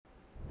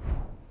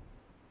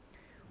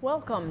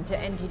Welcome to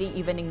NTD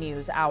Evening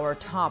News. Our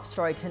top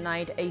story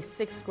tonight, a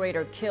 6th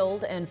grader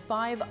killed and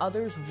 5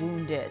 others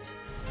wounded.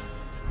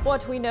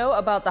 What we know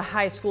about the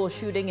high school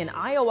shooting in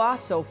Iowa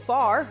so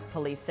far,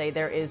 police say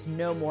there is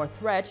no more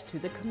threat to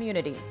the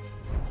community.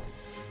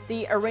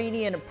 The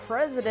Iranian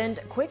president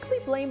quickly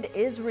blamed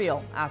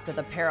Israel after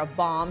the pair of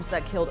bombs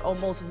that killed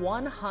almost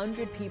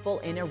 100 people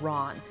in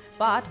Iran.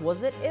 But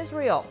was it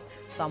Israel?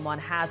 Someone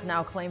has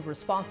now claimed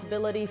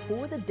responsibility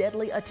for the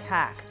deadly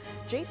attack.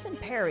 Jason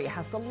Perry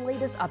has the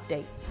latest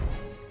updates.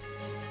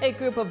 A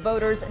group of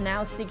voters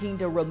now seeking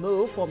to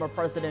remove former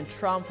President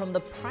Trump from the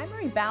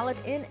primary ballot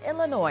in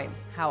Illinois.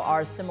 How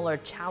are similar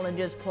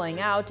challenges playing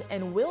out,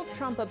 and will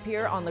Trump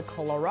appear on the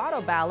Colorado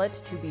ballot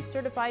to be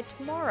certified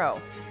tomorrow?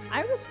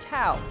 Iris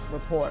Tao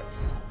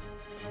reports.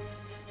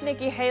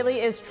 Nikki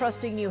Haley is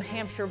trusting New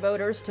Hampshire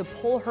voters to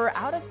pull her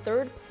out of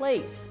 3rd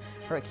place.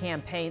 Her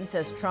campaign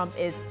says Trump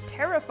is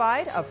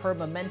terrified of her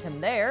momentum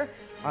there.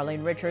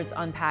 Arlene Richards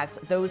unpacks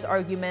those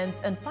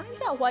arguments and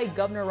finds out why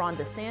Governor Ron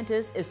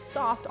DeSantis is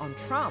soft on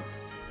Trump.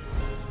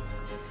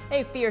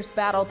 A fierce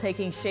battle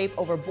taking shape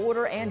over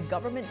border and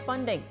government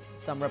funding.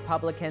 Some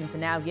Republicans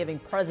now giving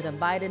President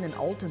Biden an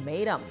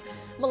ultimatum.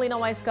 Melina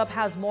Weiskup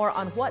has more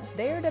on what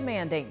they're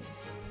demanding.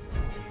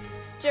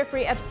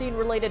 Jeffrey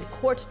Epstein-related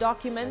court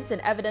documents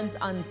and evidence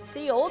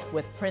unsealed,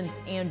 with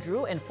Prince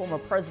Andrew and former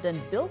President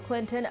Bill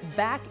Clinton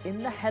back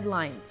in the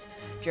headlines.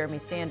 Jeremy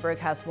Sandberg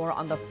has more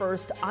on the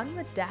first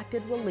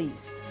unredacted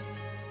release.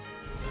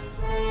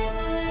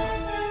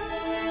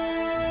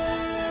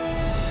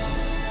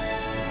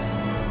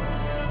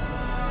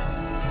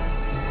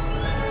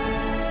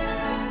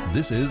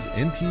 This is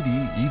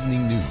NTD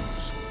Evening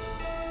News.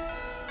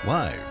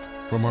 Live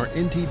from our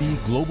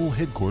NTD Global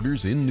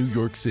Headquarters in New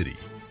York City.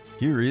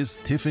 Here is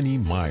Tiffany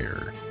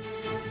Meyer.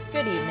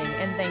 Good evening,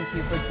 and thank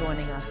you for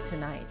joining us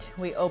tonight.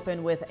 We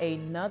open with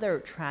another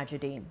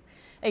tragedy.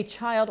 A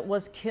child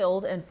was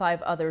killed and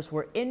 5 others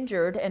were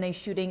injured in a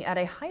shooting at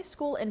a high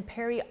school in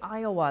Perry,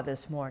 Iowa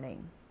this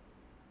morning.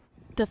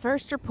 The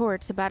first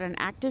reports about an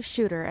active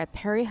shooter at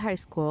Perry High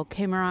School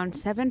came around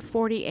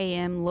 7:40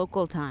 a.m.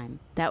 local time.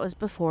 That was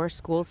before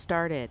school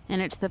started,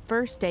 and it's the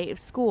first day of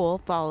school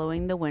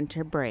following the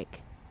winter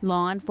break.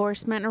 Law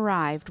enforcement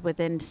arrived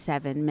within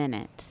 7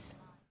 minutes.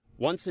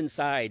 Once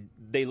inside,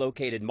 they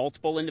located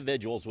multiple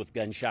individuals with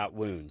gunshot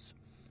wounds.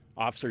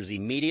 Officers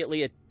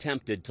immediately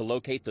attempted to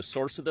locate the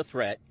source of the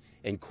threat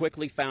and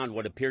quickly found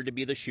what appeared to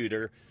be the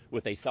shooter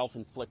with a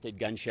self-inflicted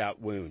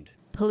gunshot wound.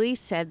 Police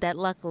said that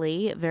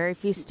luckily, very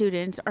few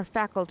students or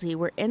faculty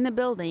were in the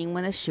building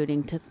when the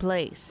shooting took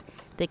place.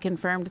 They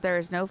confirmed there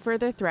is no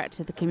further threat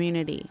to the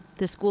community.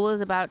 The school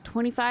is about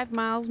 25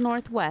 miles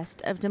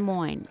northwest of Des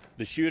Moines.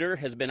 The shooter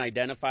has been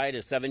identified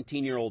as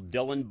 17-year-old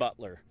Dylan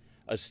Butler,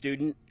 a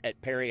student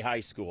at Perry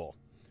High School.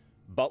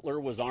 Butler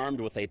was armed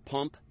with a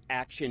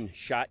pump-action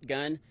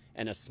shotgun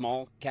and a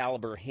small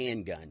caliber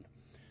handgun.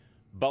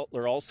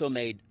 Butler also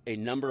made a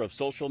number of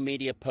social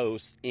media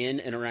posts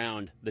in and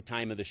around the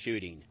time of the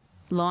shooting.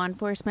 Law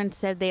enforcement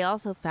said they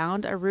also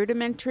found a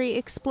rudimentary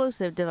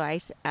explosive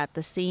device at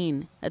the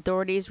scene.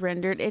 Authorities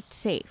rendered it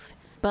safe.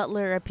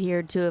 Butler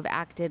appeared to have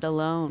acted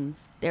alone.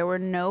 There were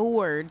no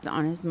words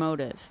on his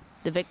motive.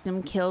 The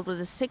victim killed was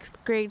a 6th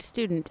grade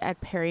student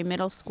at Perry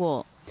Middle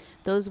School.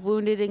 Those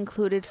wounded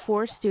included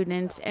 4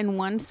 students and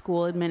 1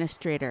 school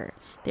administrator.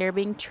 They are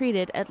being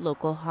treated at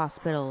local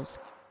hospitals.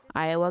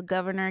 Iowa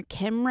Governor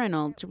Kim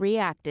Reynolds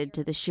reacted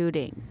to the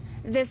shooting.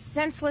 This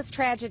senseless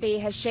tragedy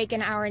has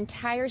shaken our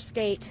entire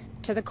state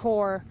to the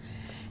core,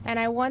 and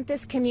I want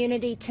this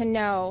community to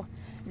know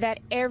that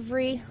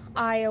every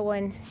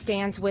Iowan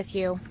stands with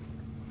you.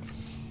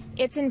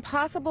 It's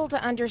impossible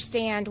to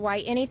understand why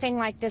anything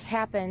like this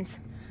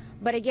happens,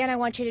 but again, I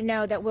want you to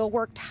know that we'll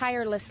work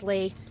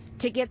tirelessly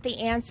to get the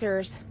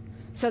answers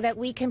so that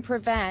we can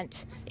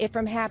prevent it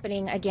from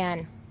happening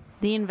again.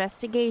 The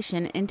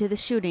investigation into the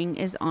shooting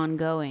is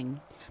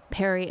ongoing.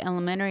 Perry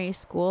Elementary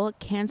School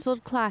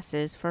canceled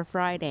classes for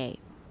Friday.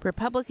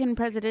 Republican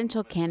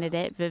presidential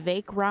candidate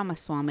Vivek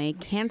Ramaswamy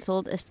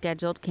canceled a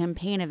scheduled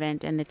campaign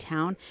event in the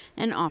town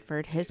and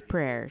offered his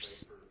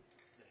prayers.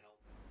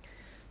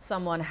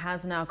 Someone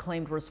has now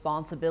claimed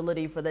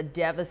responsibility for the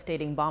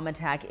devastating bomb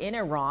attack in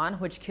Iran,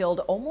 which killed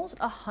almost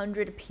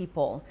 100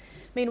 people.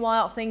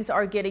 Meanwhile, things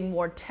are getting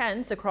more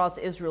tense across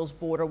Israel's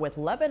border with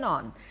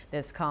Lebanon.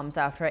 This comes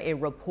after a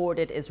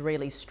reported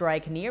Israeli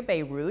strike near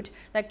Beirut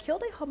that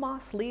killed a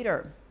Hamas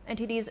leader.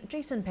 NTD's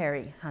Jason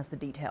Perry has the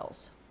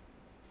details.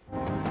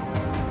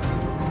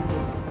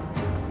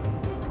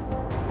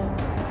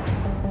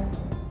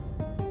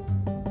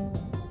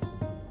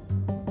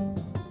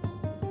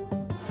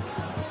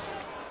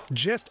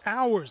 Just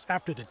hours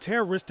after the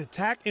terrorist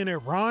attack in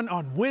Iran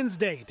on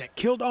Wednesday that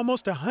killed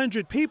almost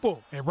 100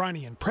 people,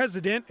 Iranian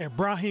President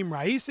Ebrahim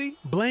Raisi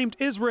blamed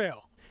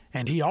Israel.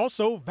 And he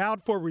also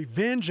vowed for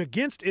revenge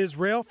against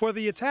Israel for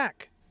the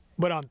attack.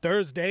 But on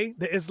Thursday,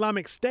 the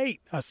Islamic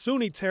State, a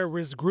Sunni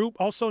terrorist group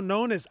also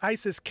known as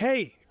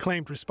ISIS-K,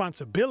 claimed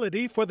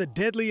responsibility for the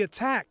deadly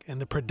attack in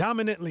the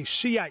predominantly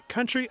Shiite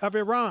country of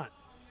Iran.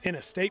 In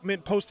a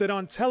statement posted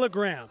on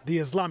Telegram, the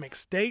Islamic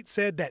State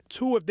said that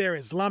 2 of their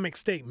Islamic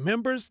State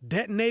members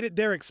detonated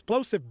their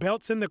explosive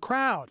belts in the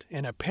crowd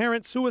in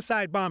apparent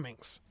suicide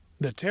bombings.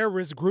 The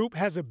terrorist group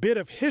has a bit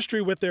of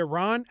history with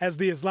Iran, as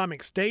the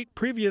Islamic State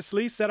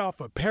previously set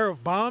off a pair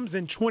of bombs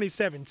in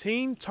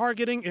 2017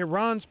 targeting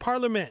Iran's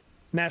parliament.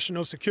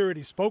 National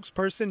Security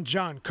spokesperson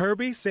John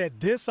Kirby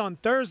said this on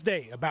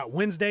Thursday about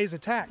Wednesday's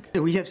attack.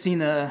 We have seen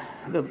the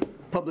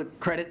public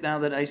credit now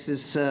that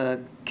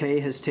ISIS-K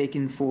has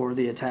taken for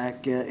the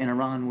attack in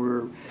Iran.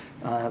 We're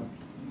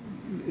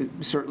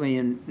certainly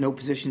in no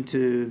position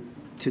to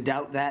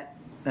doubt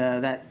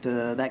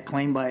that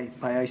claim by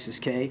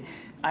ISIS-K.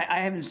 I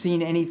haven't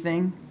seen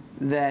anything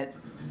that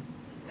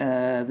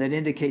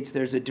indicates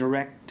there's a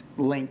direct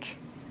link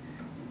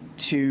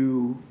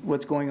to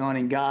what's going on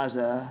in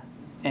Gaza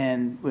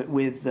and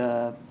with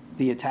the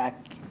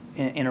attack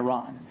in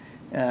Iran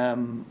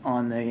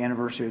on the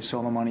anniversary of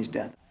Soleimani's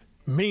death.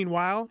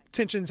 Meanwhile,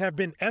 tensions have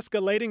been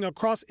escalating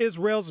across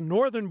Israel's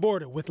northern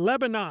border with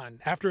Lebanon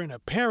after an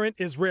apparent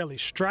Israeli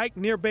strike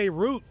near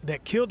Beirut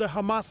that killed a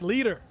Hamas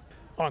leader.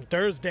 On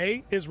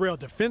Thursday, Israel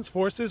Defense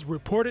Forces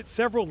reported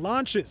several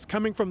launches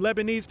coming from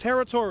Lebanese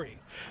territory.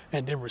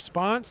 And in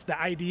response, the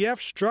IDF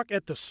struck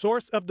at the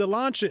source of the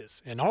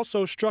launches and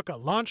also struck a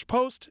launch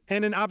post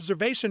and an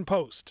observation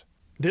post.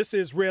 This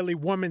Israeli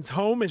woman's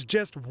home is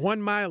just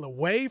 1 mile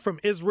away from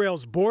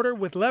Israel's border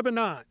with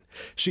Lebanon.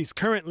 She's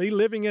currently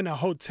living in a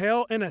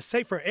hotel in a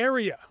safer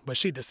area, but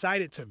she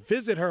decided to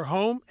visit her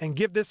home and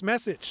give this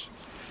message.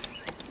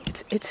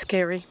 It's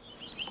scary,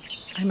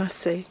 I must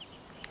say.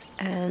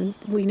 And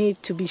we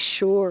need to be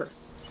sure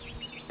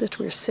that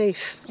we're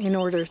safe in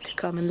order to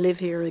come and live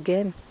here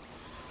again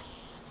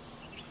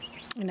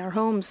in our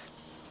homes.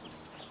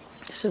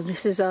 So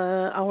this is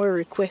our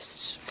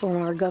request from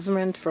our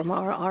government, from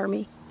our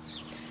army.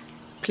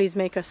 Please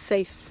make us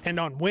safe. And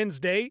on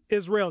Wednesday,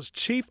 Israel's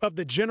chief of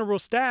the general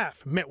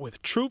staff met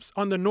with troops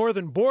on the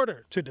northern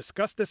border to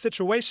discuss the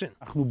situation.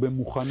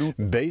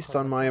 Based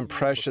on my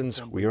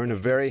impressions, we are in a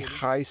very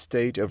high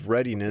state of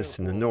readiness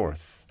in the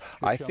north.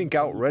 I think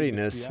our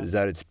readiness is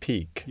at its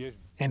peak.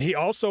 And he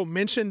also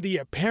mentioned the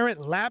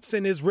apparent lapse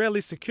in Israeli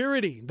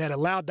security that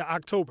allowed the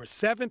October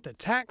 7th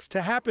attacks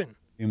to happen.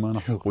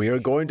 We are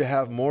going to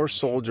have more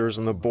soldiers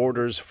on the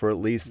borders for at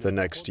least the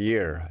next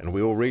year, and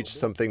we will reach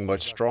something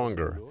much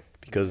stronger.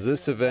 Because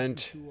this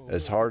event,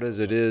 as hard as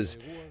it is,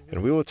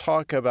 and we will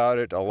talk about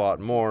it a lot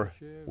more,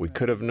 we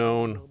could have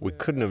known, we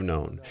couldn't have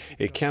known.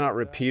 It cannot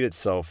repeat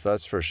itself,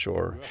 that's for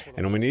sure.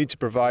 And we need to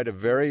provide a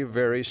very,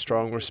 very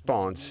strong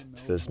response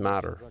to this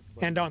matter.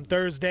 And on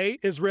Thursday,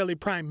 Israeli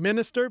Prime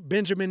Minister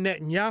Benjamin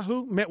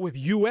Netanyahu met with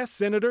U.S.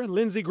 Senator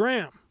Lindsey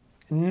Graham.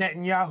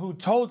 Netanyahu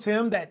told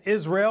him that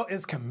Israel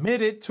is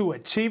committed to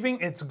achieving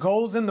its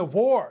goals in the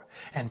war,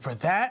 and for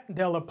that,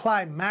 they'll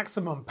apply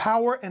maximum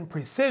power and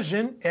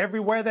precision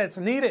everywhere that's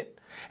needed.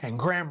 And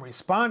Graham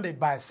responded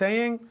by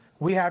saying,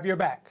 "We have your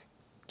back."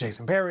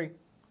 Jason Perry,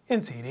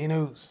 NTD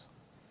News.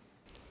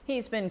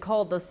 He's been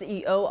called the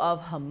CEO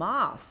of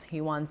Hamas.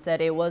 He once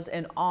said it was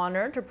an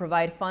honor to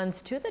provide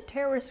funds to the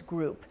terrorist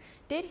group.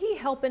 Did he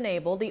help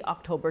enable the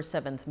October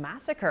 7th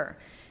massacre?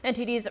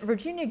 NTD's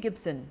Virginia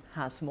Gibson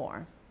has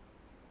more.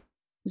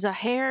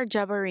 Zaher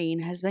Jabarin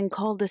has been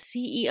called the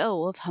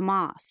CEO of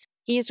Hamas.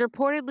 He is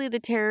reportedly the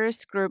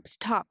terrorist group's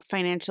top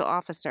financial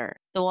officer.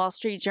 The Wall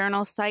Street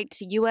Journal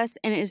cites U.S.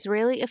 and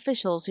Israeli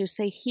officials who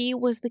say he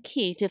was the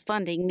key to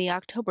funding the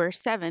October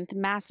 7th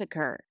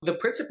massacre. The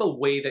principal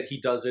way that he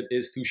does it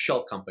is through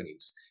shell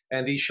companies.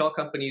 And these shell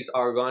companies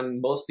are run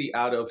mostly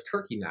out of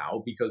Turkey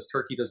now because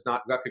Turkey does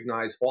not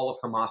recognize all of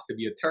Hamas to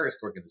be a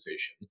terrorist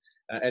organization.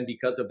 And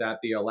because of that,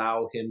 they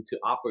allow him to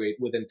operate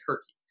within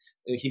Turkey.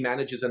 He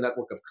manages a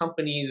network of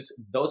companies.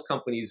 Those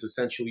companies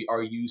essentially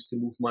are used to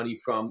move money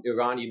from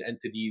Iranian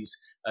entities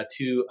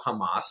to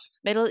Hamas.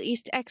 Middle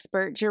East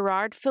expert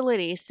Gerard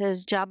Filitti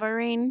says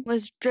Jabarin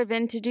was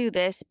driven to do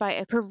this by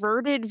a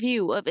perverted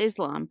view of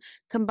Islam,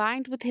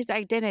 combined with his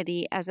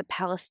identity as a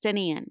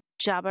Palestinian.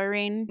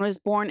 Jabarin was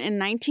born in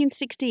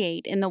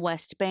 1968 in the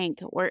West Bank,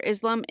 where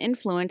Islam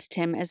influenced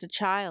him as a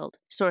child.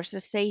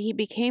 Sources say he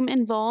became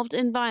involved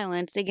in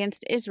violence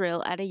against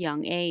Israel at a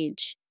young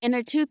age. In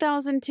a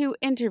 2002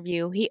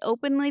 interview, he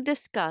openly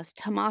discussed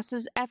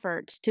Hamas's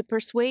efforts to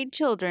persuade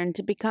children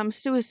to become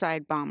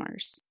suicide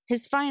bombers.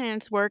 His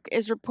finance work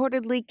is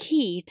reportedly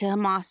key to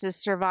Hamas's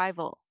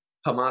survival.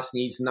 Hamas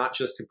needs not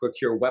just to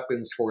procure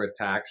weapons for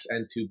attacks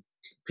and to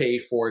pay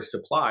for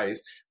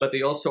supplies, but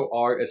they also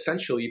are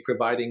essentially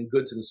providing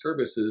goods and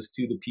services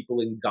to the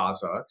people in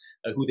Gaza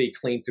who they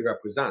claim to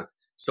represent.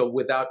 So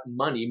without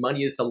money,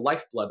 money is the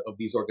lifeblood of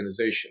these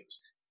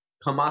organizations.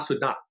 Hamas would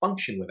not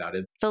function without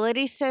it.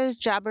 Filitti says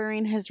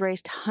Jabarin has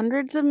raised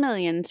hundreds of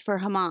millions for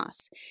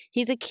Hamas.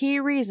 He's a key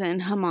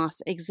reason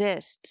Hamas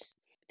exists.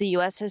 The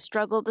U.S. has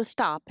struggled to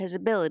stop his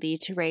ability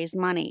to raise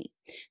money.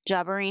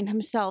 Jabarin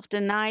himself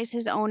denies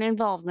his own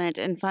involvement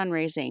in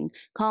fundraising,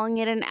 calling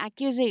it an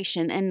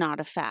accusation and not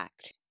a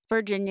fact.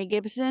 Virginia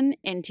Gibson,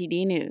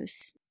 NTD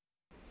News.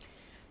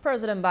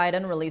 President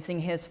Biden releasing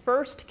his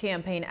first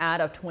campaign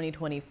ad of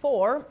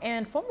 2024,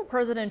 and former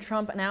President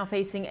Trump now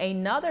facing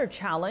another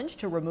challenge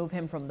to remove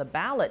him from the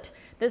ballot,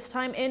 this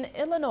time in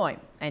Illinois.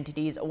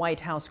 NTD's White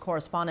House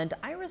correspondent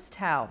Iris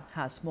Tao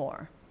has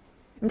more.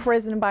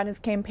 President Biden's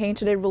campaign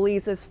today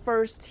released his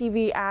first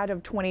TV ad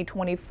of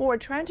 2024,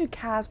 trying to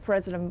cast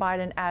President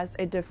Biden as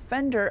a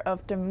defender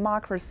of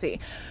democracy.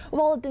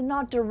 While it did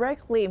not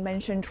directly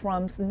mention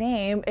Trump's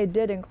name, it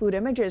did include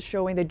images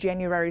showing the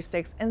January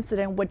 6th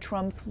incident with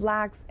Trump's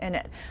flags in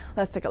it.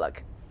 Let's take a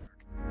look.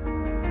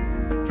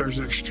 There's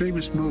an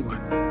extremist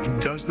movement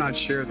that does not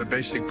share the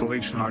basic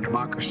beliefs in our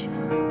democracy.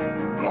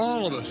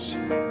 All of us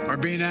are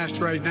being asked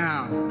right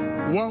now,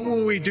 what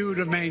will we do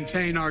to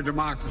maintain our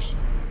democracy?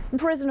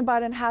 President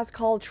Biden has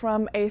called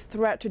Trump a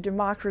threat to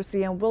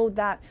democracy and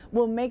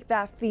will make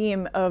that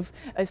theme of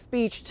a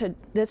speech to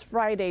this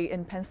Friday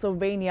in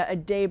Pennsylvania, a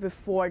day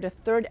before the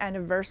 3rd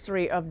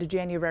anniversary of the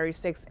January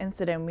 6th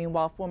incident.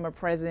 Meanwhile, former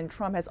President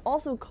Trump has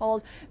also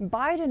called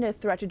Biden a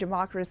threat to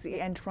democracy,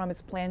 and Trump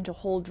is planning to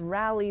hold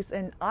rallies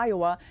in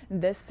Iowa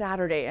this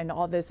Saturday. And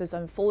all this is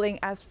unfolding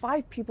as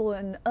 5 people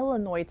in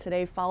Illinois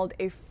today filed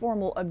a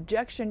formal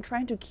objection,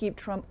 trying to keep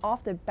Trump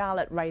off the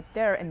ballot right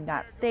there in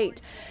that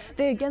state.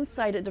 They again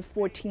cited the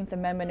 14th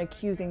Amendment,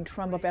 accusing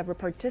Trump of ever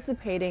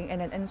participating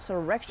in an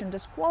insurrection,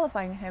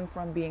 disqualifying him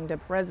from being the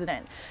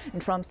president.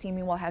 And Trump's team,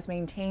 meanwhile, has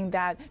maintained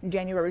that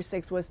January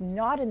 6th was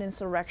not an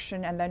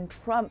insurrection, and then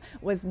Trump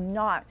was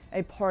not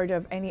a part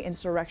of any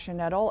insurrection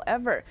at all,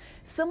 ever.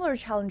 Similar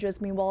challenges,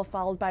 meanwhile,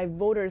 filed by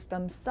voters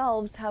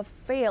themselves, have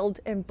failed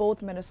in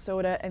both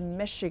Minnesota and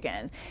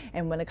Michigan.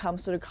 And when it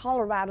comes to the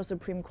Colorado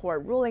Supreme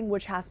Court ruling,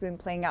 which has been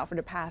playing out for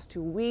the past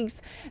 2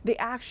 weeks, the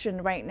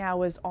action right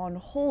now is on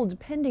hold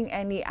pending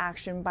any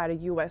action by the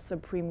U.S.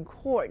 Supreme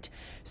Court.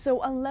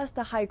 So unless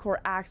the High Court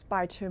acts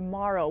by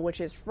tomorrow,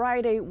 which is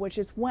Friday, which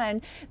is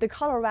when the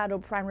Colorado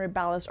primary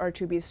ballots are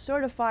to be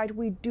certified,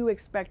 we do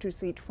expect to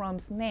see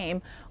Trump's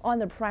name on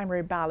the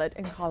primary ballot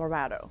in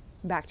Colorado.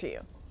 Back to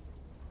you.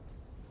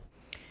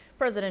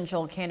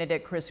 Presidential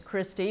candidate Chris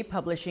Christie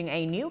publishing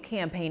a new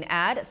campaign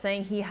ad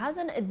saying he has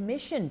an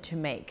admission to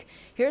make.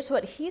 Here's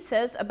what he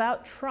says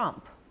about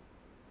Trump.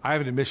 I have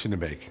an admission to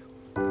make.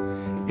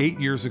 8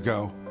 years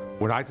ago,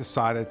 when I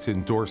decided to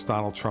endorse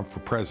Donald Trump for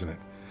president,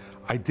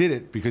 I did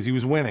it because he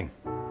was winning.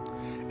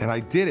 And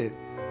I did it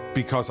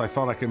because I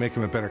thought I could make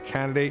him a better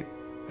candidate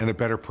and a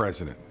better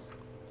president.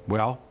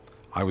 Well,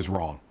 I was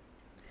wrong.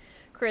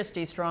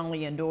 Christie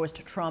strongly endorsed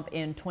Trump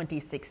in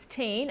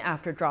 2016.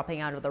 After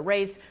dropping out of the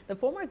race, the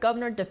former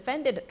governor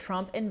defended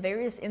Trump in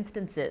various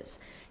instances.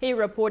 He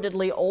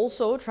reportedly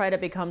also tried to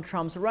become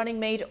Trump's running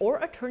mate or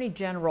attorney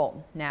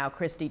general. Now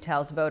Christie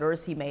tells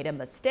voters he made a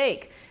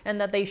mistake and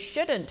that they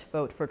shouldn't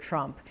vote for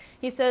Trump.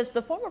 He says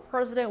the former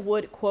president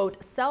would,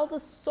 quote, sell the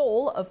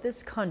soul of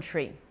this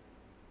country.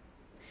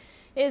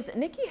 Is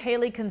Nikki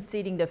Haley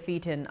conceding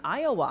defeat in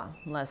Iowa?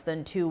 Less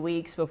than 2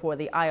 weeks before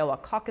the Iowa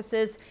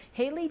caucuses,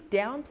 Haley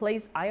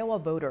downplays Iowa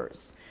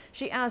voters.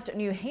 She asked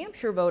New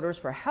Hampshire voters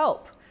for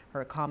help.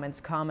 Her comments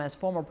come as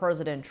former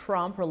President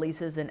Trump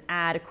releases an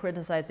ad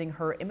criticizing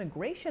her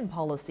immigration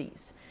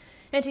policies.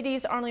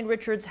 NTD's Arlene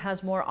Richards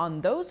has more on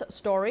those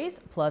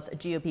stories, plus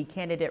GOP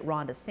candidate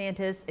Ron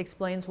DeSantis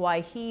explains why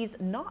he's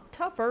not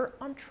tougher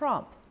on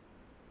Trump.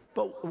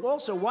 But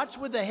also, what's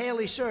with the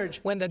Haley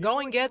surge? When the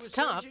going gets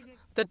tough,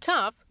 the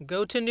tough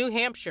go to New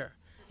Hampshire.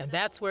 And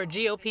that's where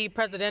GOP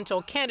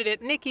presidential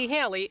candidate Nikki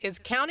Haley is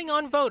counting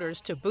on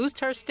voters to boost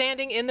her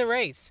standing in the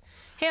race.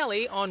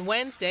 Haley on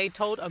Wednesday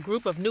told a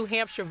group of New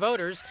Hampshire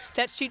voters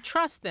that she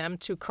trusts them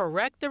to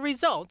correct the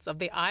results of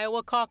the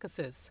Iowa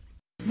caucuses.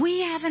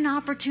 We have an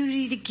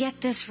opportunity to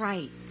get this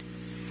right.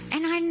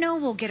 And I know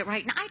we'll get it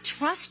right. And I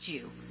trust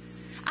you.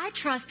 I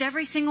trust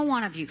every single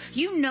one of you.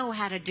 You know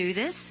how to do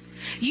this.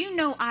 You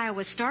know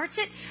Iowa starts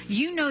it.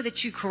 You know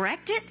that you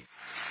correct it.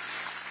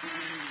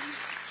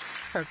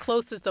 Her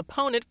closest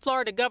opponent,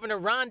 Florida Governor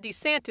Ron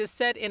DeSantis,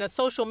 said in a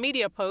social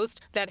media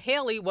post that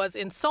Haley was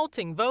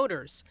insulting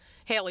voters.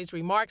 Haley's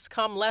remarks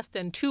come less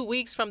than 2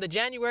 weeks from the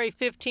January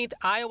 15th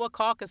Iowa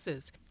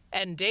caucuses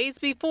and days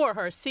before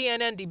her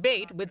CNN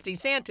debate with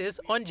DeSantis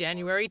on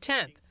January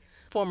 10th.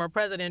 Former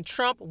President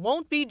Trump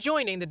won't be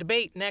joining the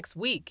debate next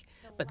week,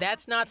 but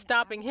that's not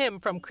stopping him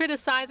from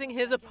criticizing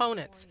his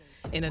opponents.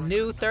 In a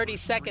new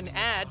 30-second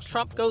ad,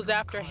 Trump goes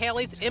after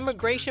Haley's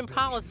immigration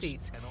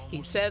policies.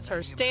 He says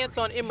her stance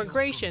on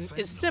immigration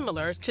is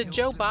similar to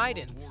Joe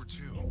Biden's.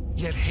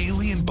 Yet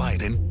Haley and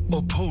Biden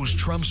oppose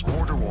Trump's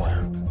border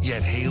wall.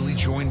 Yet Haley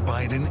joined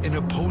Biden in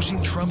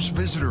opposing Trump's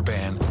visitor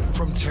ban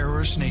from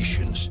terrorist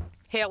nations.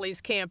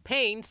 Haley's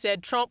campaign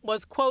said Trump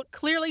was, quote,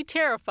 clearly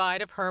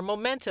terrified of her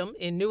momentum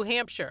in New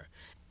Hampshire.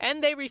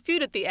 And they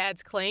refuted the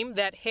ad's claim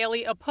that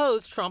Haley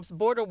opposed Trump's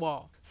border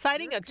wall,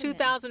 citing a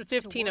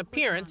 2015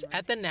 appearance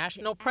at the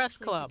National Press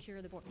Club.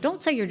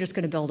 Don't say you're just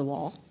going to build a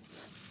wall,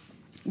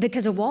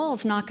 because a wall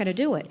is not going to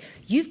do it.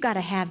 You've got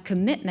to have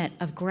commitment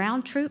of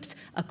ground troops,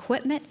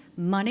 equipment,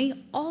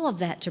 money, all of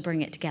that to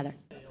bring it together.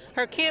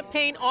 Her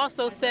campaign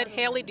also said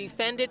Haley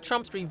defended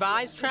Trump's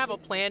revised travel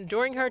plan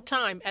during her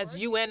time as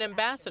UN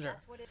ambassador.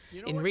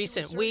 In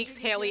recent weeks,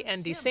 Haley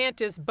and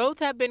DeSantis both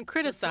have been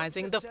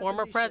criticizing the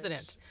former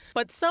president.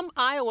 But some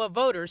Iowa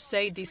voters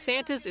say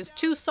DeSantis is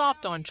too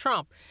soft on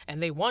Trump,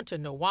 and they want to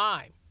know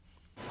why.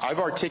 I've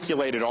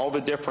articulated all the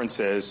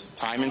differences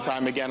time and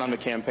time again on the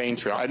campaign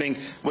trail. I think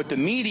what the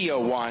media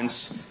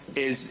wants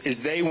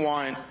is they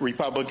want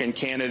Republican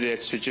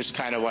candidates to just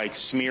kind of like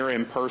smear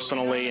him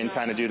personally and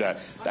kind of do that.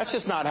 That's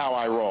just not how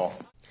I roll.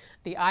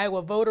 The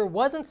Iowa voter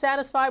wasn't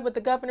satisfied with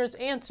the governor's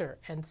answer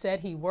and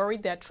said he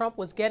worried that Trump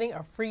was getting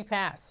a free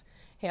pass.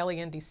 Haley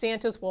and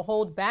DeSantis will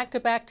hold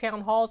back-to-back town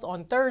halls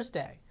on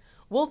Thursday.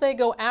 Will they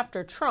go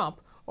after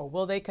Trump, or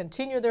will they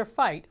continue their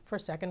fight for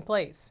second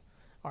place?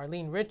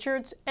 Arlene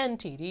Richards,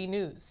 NTD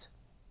News.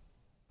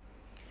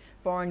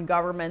 Foreign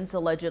governments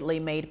allegedly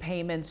made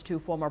payments to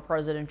former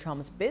President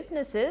Trump's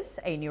businesses.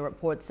 A new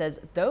report says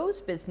those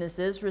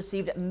businesses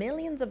received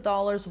millions of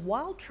dollars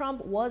while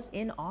Trump was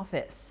in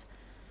office.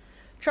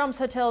 Trump's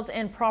hotels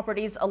and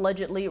properties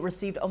allegedly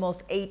received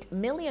almost $8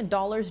 million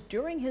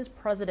during his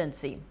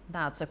presidency.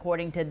 That's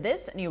according to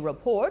this new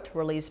report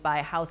released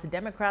by House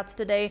Democrats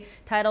today,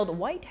 titled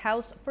White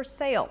House for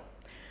Sale.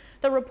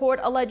 The report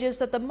alleges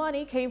that the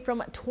money came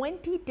from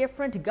 20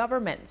 different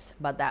governments,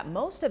 but that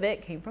most of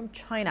it came from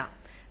China.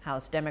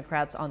 House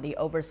Democrats on the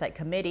Oversight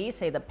Committee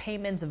say the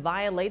payments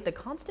violate the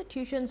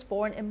Constitution's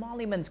Foreign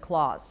Emoluments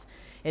Clause.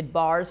 It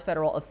bars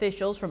federal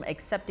officials from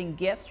accepting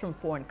gifts from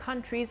foreign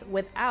countries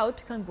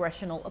without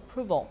congressional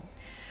approval.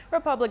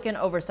 Republican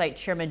Oversight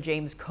Chairman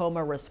James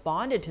Comer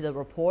responded to the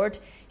report.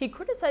 He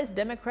criticized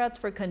Democrats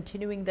for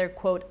continuing their,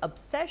 quote,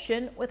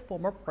 obsession with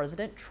former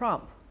President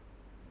Trump.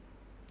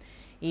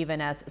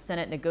 Even as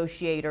Senate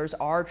negotiators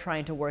are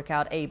trying to work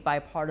out a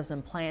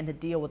bipartisan plan to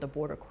deal with the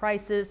border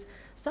crisis,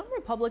 some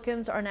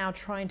Republicans are now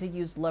trying to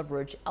use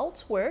leverage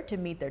elsewhere to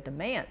meet their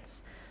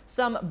demands.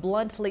 Some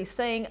bluntly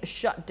saying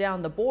shut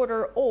down the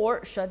border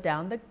or shut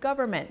down the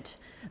government.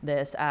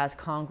 This as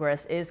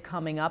Congress is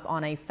coming up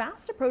on a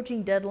fast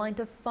approaching deadline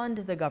to fund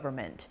the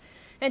government.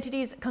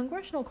 NTD's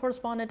congressional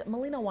correspondent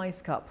Melina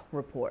Weisskopf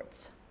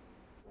reports.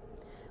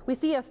 We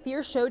see a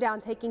fierce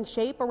showdown taking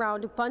shape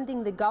around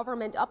funding the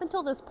government. Up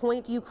until this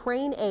point,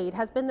 Ukraine aid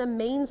has been the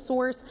main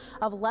source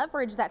of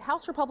leverage that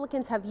House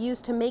Republicans have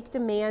used to make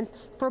demands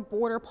for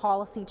border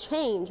policy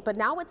change. But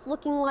now it's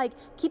looking like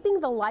keeping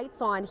the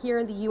lights on here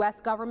in the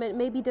U.S. government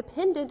may be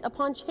dependent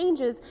upon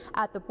changes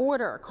at the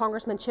border.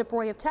 Congressman Chip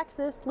Roy of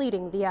Texas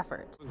leading the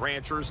effort.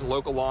 Ranchers,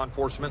 local law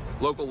enforcement,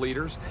 local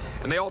leaders,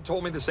 and they all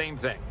told me the same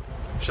thing.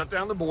 Shut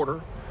down the border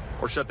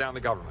or shut down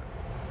the government.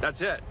 That's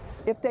it.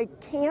 If they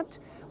can't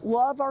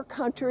love our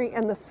country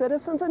and the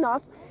citizens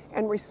enough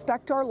and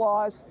respect our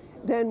laws,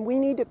 then we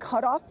need to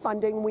cut off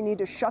funding. We need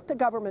to shut the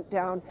government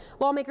down.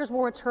 Lawmakers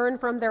will return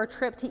from their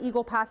trip to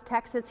Eagle Pass,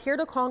 Texas, here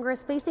to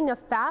Congress, facing a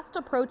fast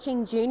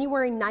approaching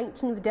January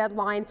 19th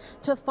deadline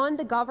to fund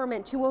the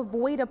government to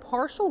avoid a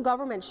partial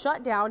government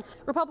shutdown.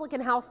 Republican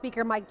House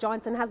Speaker Mike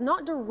Johnson has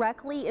not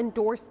directly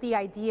endorsed the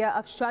idea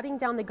of shutting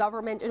down the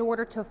government in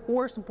order to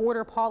force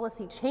border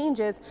policy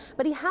changes,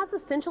 but he has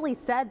essentially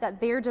said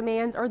that their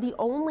demands are the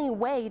only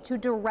way to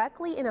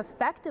directly and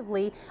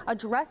effectively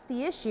address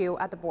the issue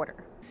at the border.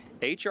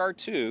 H.R.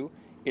 2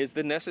 is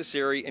the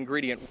necessary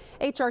ingredient.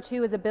 H.R.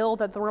 2 is a bill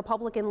that the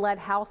Republican-led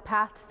House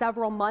passed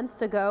several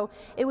months ago.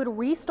 It would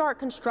restart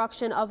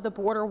construction of the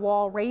border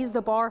wall, raise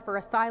the bar for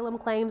asylum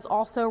claims,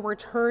 also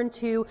return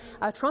to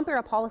a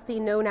Trump-era policy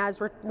known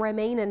as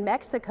Remain in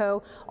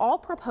Mexico, all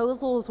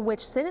proposals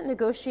which Senate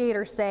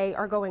negotiators say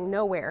are going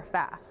nowhere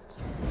fast.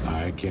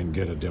 I can't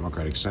get a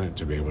Democratic Senate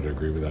to be able to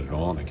agree with that at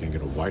all, and I can't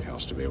get a White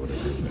House to be able to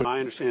agree with that.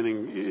 My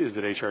understanding is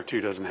that H.R.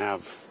 2 doesn't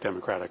have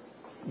Democratic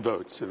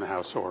votes in the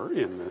House or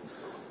in the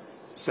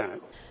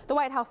Senate. The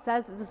White House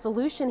says that the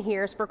solution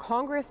here is for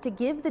Congress to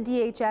give the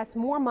DHS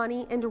more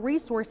money and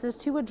resources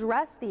to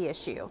address the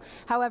issue.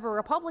 However,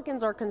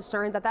 Republicans are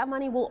concerned that that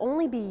money will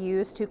only be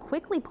used to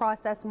quickly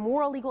process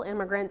more illegal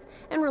immigrants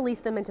and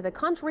release them into the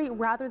country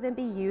rather than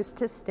be used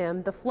to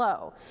stem the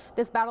flow.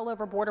 This battle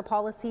over border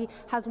policy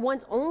has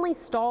once only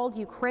stalled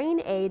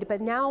Ukraine aid, but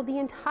now the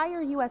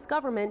entire U.S.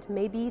 government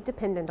may be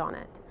dependent on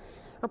it.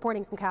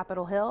 Reporting from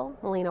Capitol Hill,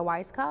 Melina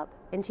Weisskopf,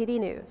 NTD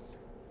News.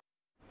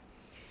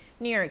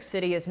 New York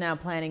City is now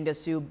planning to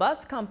sue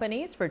bus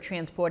companies for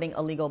transporting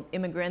illegal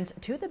immigrants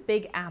to the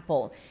Big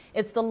Apple.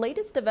 It's the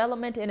latest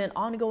development in an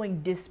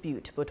ongoing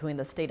dispute between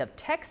the state of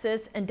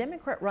Texas and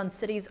Democrat-run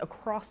cities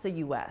across the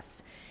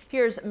U.S.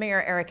 Here's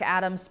Mayor Eric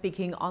Adams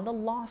speaking on the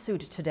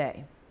lawsuit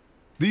today.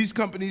 These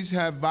companies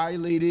have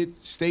violated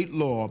state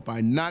law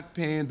by not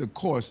paying the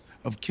cost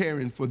of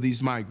caring for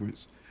these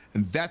migrants,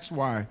 and that's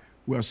why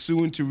we are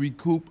suing to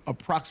recoup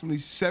approximately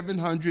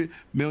 $700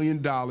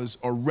 million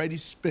already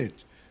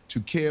spent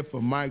to care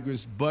for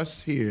migrants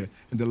bused here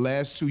in the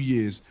last 2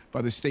 years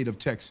by the state of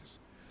Texas.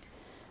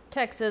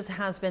 Texas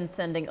has been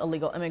sending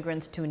illegal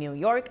immigrants to New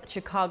York,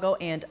 Chicago,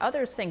 and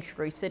other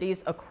sanctuary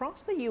cities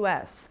across the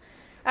U.S.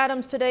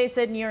 Adams today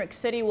said New York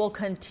City will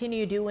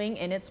continue doing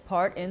its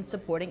part in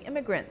supporting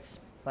immigrants.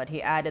 But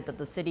he added that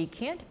the city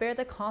can't bear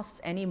the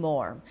costs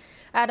anymore.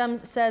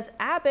 Adams says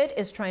Abbott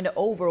is trying to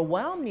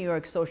overwhelm New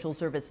York's social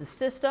services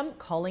system,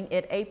 calling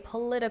it a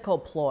political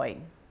ploy.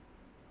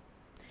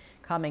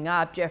 Coming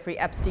up, Jeffrey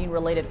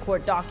Epstein-related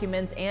court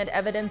documents and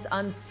evidence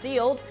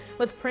unsealed,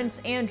 with Prince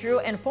Andrew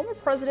and former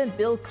President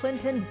Bill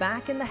Clinton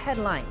back in the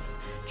headlines.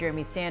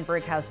 Jeremy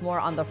Sandberg has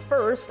more on the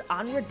first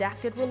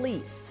unredacted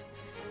release.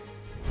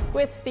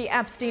 With the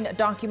Epstein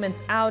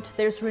documents out,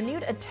 there's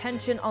renewed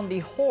attention on the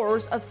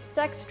horrors of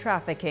sex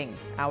trafficking.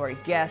 Our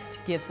guest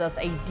gives us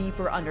a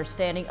deeper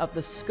understanding of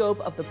the scope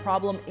of the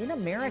problem in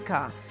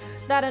America.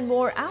 That and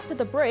more after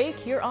the break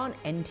here on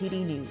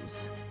NTD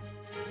News.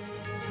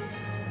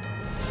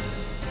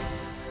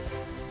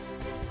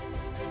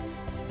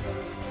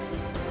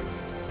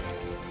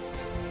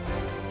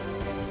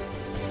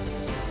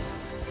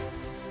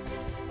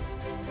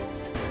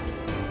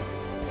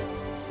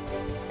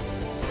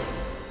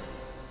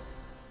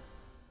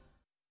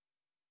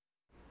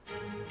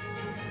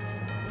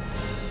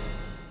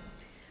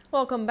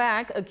 Welcome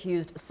back.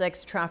 Accused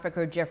sex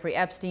trafficker Jeffrey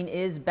Epstein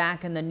is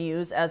back in the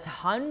news as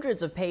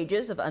hundreds of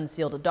pages of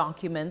unsealed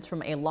documents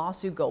from a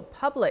lawsuit go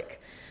public.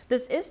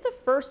 This is the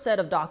first set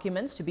of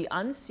documents to be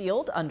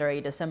unsealed under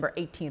a December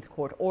 18th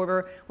court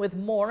order, with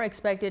more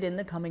expected in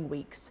the coming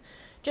weeks.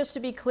 Just to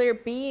be clear,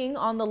 being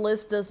on the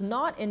list does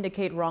not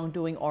indicate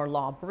wrongdoing or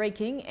law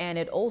breaking, and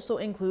it also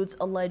includes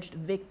alleged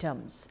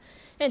victims.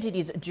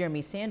 NTD's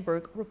Jeremy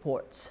Sandberg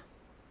reports.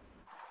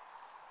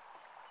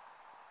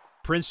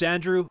 Prince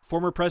Andrew,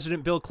 former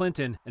President Bill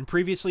Clinton, and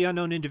previously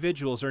unknown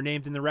individuals are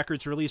named in the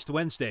records released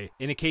Wednesday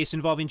in a case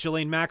involving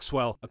Ghislaine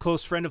Maxwell, a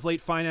close friend of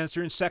late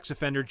financier and sex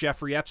offender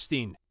Jeffrey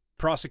Epstein.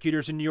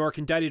 Prosecutors in New York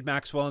indicted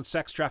Maxwell on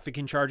sex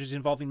trafficking charges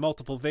involving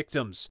multiple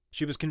victims.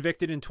 She was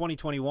convicted in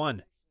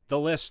 2021. The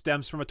list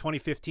stems from a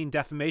 2015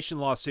 defamation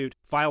lawsuit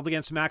filed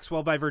against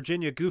Maxwell by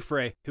Virginia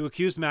Giuffre, who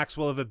accused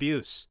Maxwell of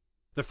abuse.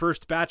 The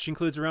first batch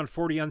includes around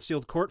 40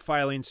 unsealed court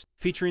filings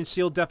featuring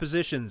sealed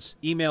depositions,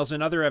 emails,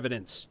 and other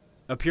evidence.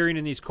 Appearing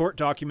in these court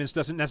documents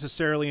doesn't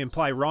necessarily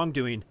imply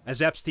wrongdoing, as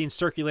Epstein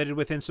circulated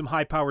within some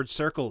high-powered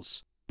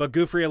circles. But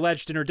Giuffre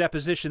alleged in her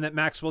deposition that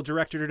Maxwell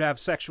directed her to have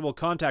sexual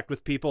contact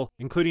with people,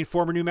 including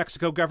former New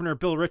Mexico Governor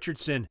Bill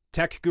Richardson,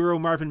 tech guru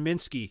Marvin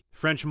Minsky,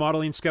 French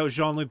modeling scout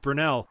Jean-Luc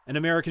Brunel, and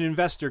American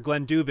investor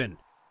Glenn Dubin.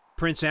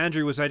 Prince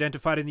Andrew was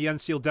identified in the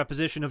unsealed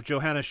deposition of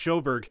Johanna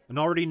Schoberg, an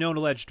already known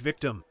alleged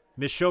victim.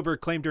 Ms.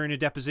 Schoberg claimed during a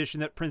deposition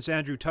that Prince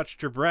Andrew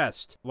touched her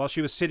breast while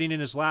she was sitting in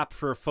his lap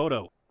for a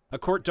photo. A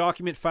court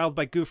document filed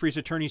by Giuffre's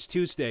attorneys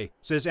Tuesday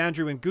says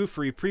Andrew and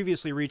Giuffre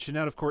previously reached an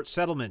out-of-court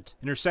settlement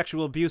in her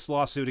sexual abuse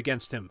lawsuit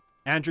against him.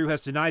 Andrew has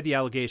denied the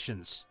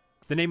allegations.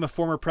 The name of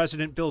former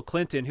President Bill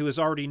Clinton, who is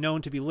already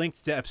known to be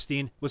linked to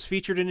Epstein, was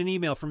featured in an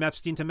email from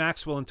Epstein to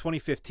Maxwell in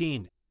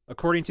 2015.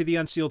 According to the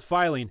unsealed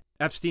filing,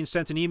 Epstein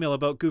sent an email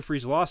about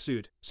Giuffre's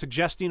lawsuit,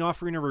 suggesting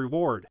offering a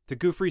reward to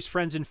Giuffre's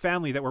friends and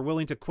family that were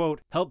willing to, quote,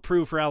 help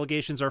prove her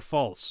allegations are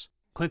false.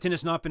 Clinton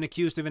has not been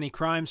accused of any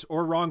crimes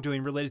or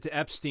wrongdoing related to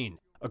Epstein.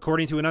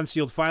 According to an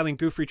unsealed filing,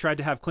 Giuffre tried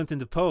to have Clinton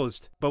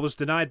deposed, but was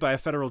denied by a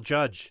federal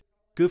judge.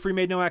 Giuffre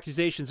made no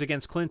accusations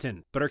against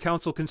Clinton, but her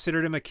counsel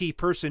considered him a key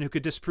person who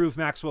could disprove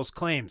Maxwell's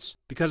claims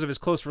because of his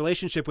close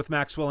relationship with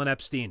Maxwell and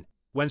Epstein.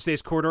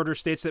 Wednesday's court order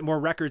states that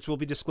more records will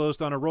be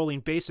disclosed on a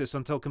rolling basis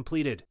until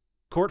completed.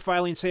 Court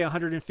filings say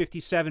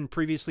 157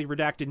 previously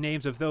redacted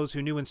names of those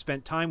who knew and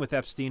spent time with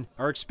Epstein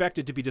are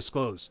expected to be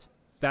disclosed.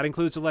 That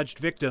includes alleged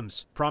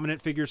victims, prominent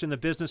figures in the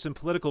business and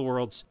political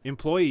worlds,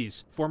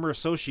 employees, former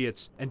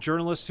associates, and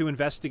journalists who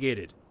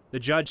investigated. The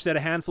judge said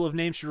a handful of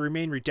names should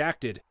remain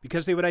redacted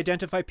because they would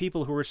identify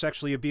people who were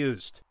sexually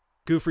abused.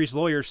 Giuffre's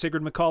lawyer,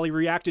 Sigrid McCauley,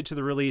 reacted to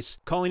the release,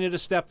 calling it a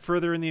step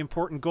further in the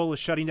important goal of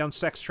shutting down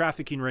sex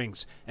trafficking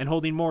rings and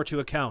holding more to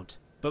account.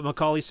 But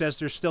McCauley says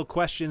there's still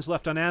questions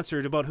left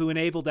unanswered about who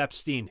enabled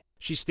Epstein.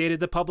 She stated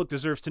the public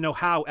deserves to know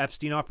how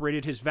Epstein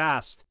operated his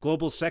vast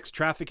global sex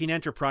trafficking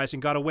enterprise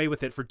and got away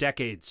with it for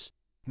decades.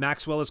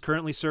 Maxwell is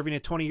currently serving a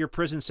 20-year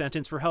prison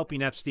sentence for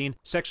helping Epstein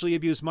sexually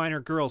abuse minor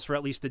girls for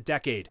at least a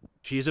decade.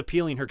 She is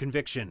appealing her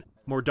conviction.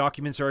 More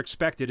documents are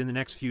expected in the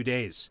next few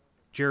days.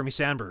 Jeremy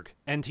Sandberg,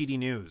 NTD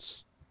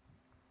News.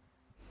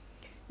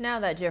 Now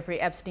that Jeffrey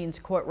Epstein's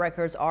court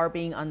records are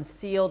being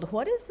unsealed,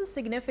 what is the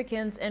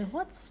significance and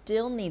what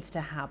still needs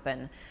to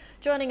happen?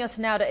 Joining us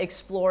now to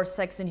explore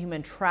sex and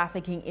human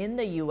trafficking in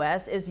the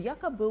U.S. is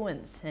Yucca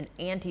Buins, an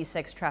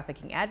anti-sex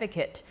trafficking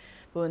advocate.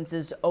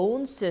 Buins'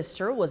 own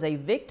sister was a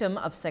victim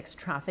of sex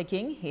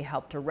trafficking. He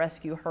helped to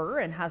rescue her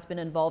and has been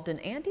involved in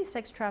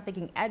anti-sex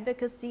trafficking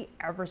advocacy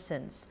ever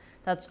since.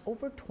 That's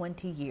over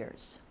 20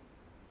 years.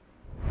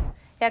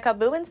 Yucca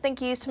Buins,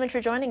 thank you so much for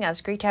joining us.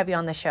 Great to have you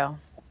on the show.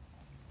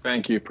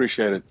 Thank you.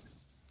 Appreciate it.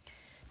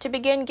 To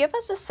begin, give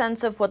us a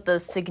sense of what the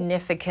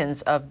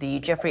significance of the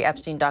Jeffrey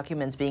Epstein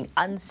documents being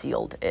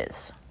unsealed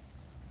is.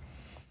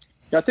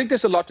 Yeah, I think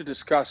there's a lot to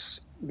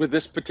discuss with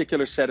this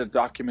particular set of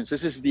documents.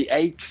 This is the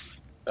 8th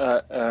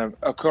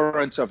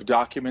occurrence of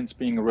documents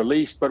being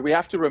released, but we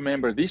have to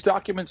remember these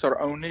documents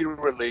are only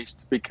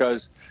released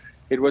because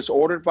it was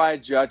ordered by a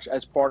judge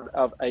as part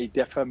of a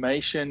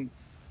defamation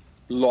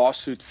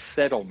lawsuit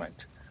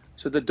settlement.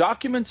 So the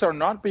documents are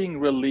not being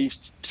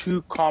released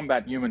to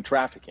combat human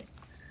trafficking.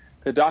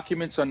 The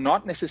documents are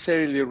not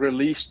necessarily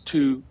released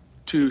to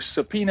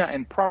subpoena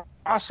and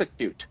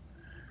prosecute.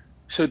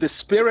 So the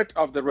spirit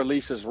of the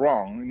release is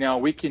wrong. Now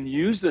we can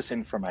use this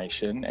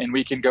information and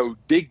we can go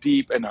dig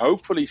deep, and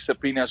hopefully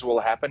subpoenas will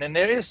happen. And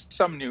there is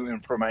some new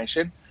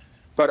information,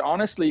 but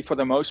honestly, for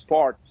the most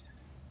part,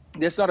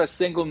 there's not a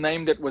single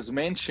name that was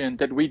mentioned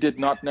that we did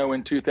not know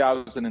in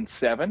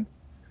 2007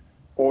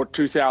 or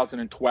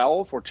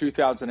 2012 or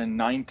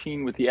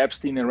 2019 with the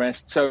Epstein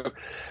arrest. So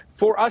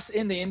for us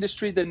in the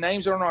industry, the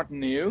names are not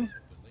new,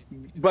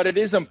 but it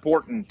is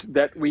important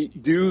that we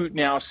do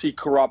now see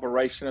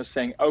corroboration of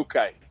saying,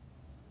 okay,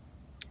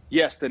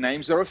 yes, the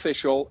names are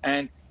official.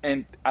 And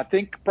I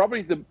think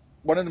probably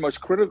one of the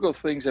most critical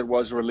things that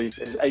was released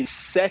is a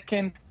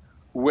second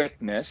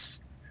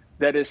witness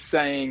that is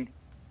saying,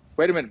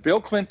 wait a minute,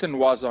 Bill Clinton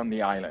was on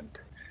the island.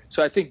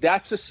 So I think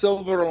that's a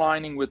silver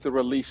lining with the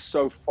release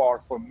so far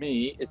for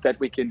me, is that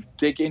we can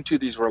dig into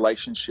these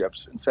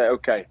relationships and say,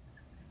 okay,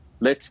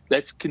 let's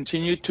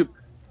continue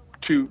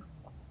to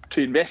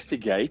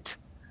investigate,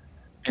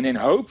 and then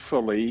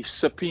hopefully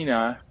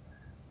subpoena,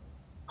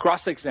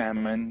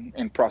 cross-examine,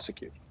 and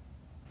prosecute.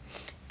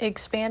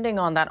 Expanding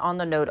on that, on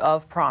the note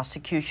of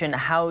prosecution,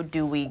 how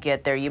do we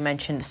get there? You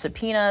mentioned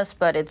subpoenas,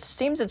 but it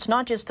seems it's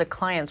not just the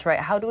clients, right?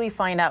 How do we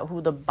find out who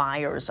the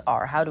buyers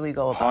are? How do we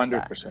go about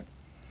 100%.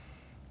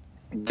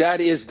 That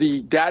is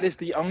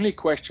the only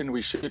question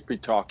we should be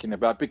talking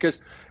about, because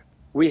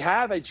we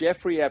have a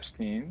Jeffrey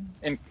Epstein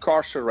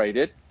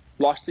incarcerated,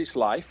 lost his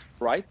life,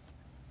 right?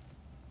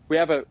 We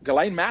have a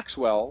Ghislaine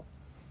Maxwell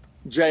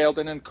jailed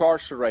and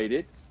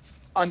incarcerated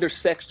under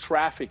sex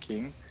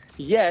trafficking,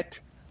 yet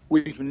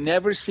we've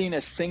never seen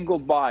a single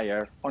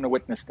buyer on a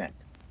witness stand.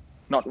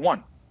 Not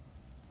one.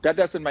 That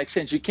doesn't make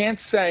sense. You can't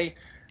say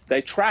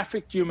they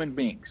trafficked human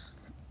beings,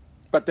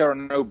 but there are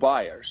no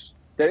buyers.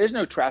 There is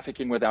no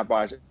trafficking without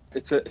buyers.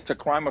 It's a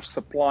crime of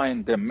supply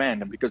and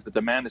demand, and because the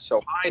demand is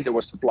so high, there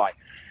was supply.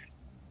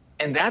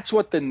 And that's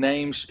what the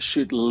names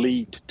should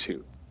lead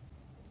to.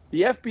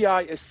 The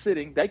FBI is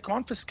sitting, they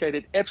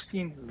confiscated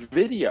Epstein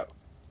video.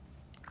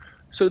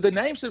 So the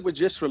names that were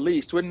just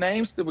released were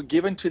names that were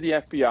given to the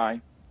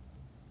FBI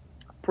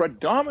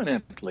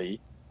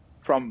predominantly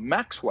from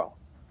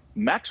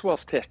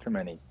Maxwell's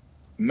testimony,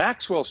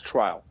 Maxwell's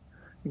trial.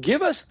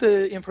 Give us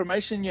the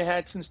information you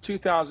had since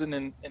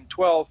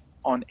 2012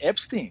 on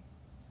Epstein.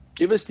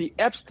 Give us the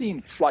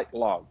Epstein flight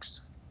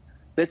logs.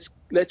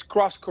 Let's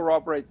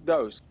cross-corroborate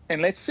those,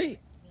 and let's see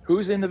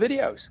who's in the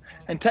videos.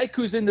 And take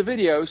who's in the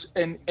videos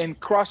and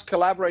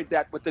cross-collaborate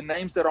that with the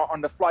names that are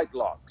on the flight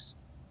logs.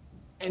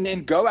 And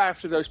then go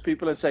after those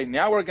people and say,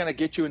 now we're going to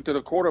get you into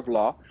the court of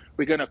law.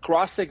 We're going to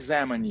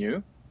cross-examine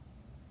you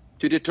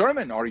to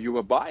determine, are you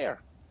a buyer?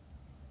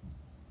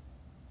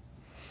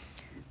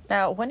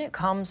 Now, when it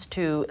comes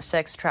to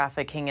sex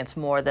trafficking, it's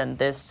more than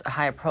this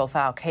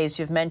high-profile case.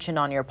 You've mentioned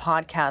on your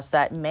podcast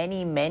that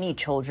many, many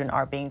children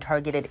are being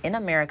targeted in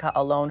America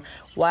alone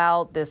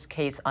while this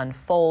case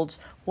unfolds.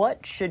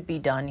 What should be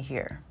done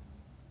here?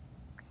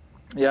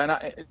 Yeah,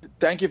 and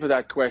thank you for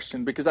that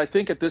question, because I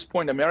think at this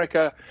point,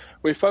 America,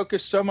 we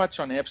focus so much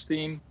on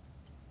Epstein,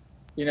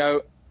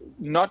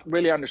 not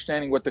really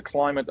understanding what the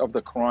climate of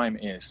the crime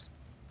is.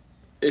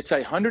 It's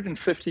a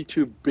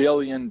 $152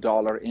 billion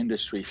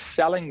industry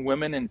selling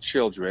women and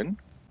children.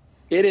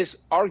 It is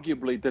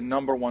arguably the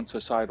 #1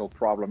 societal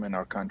problem in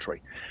our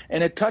country.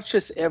 And it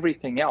touches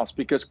everything else,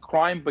 because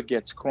crime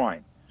begets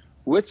crime.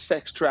 With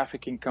sex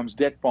trafficking comes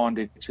debt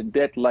bondage and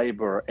debt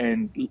labor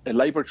and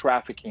labor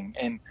trafficking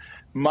and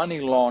money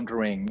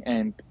laundering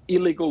and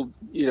illegal,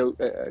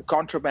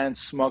 contraband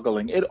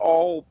smuggling. It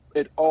all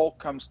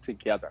comes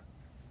together.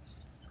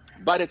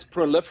 But it's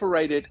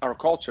proliferated our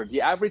culture.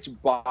 The average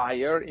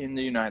buyer in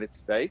the United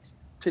States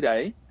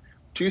today,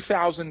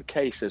 2,000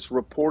 cases,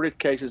 reported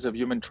cases of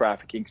human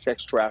trafficking,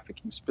 sex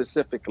trafficking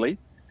specifically,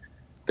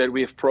 that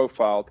we have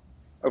profiled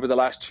over the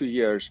last 2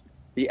 years.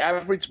 The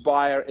average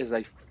buyer is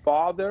a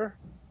father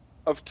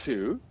of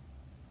 2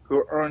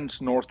 who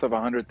earns north of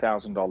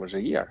 $100,000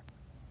 a year.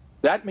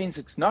 That means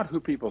it's not who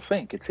people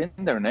think. It's in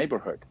their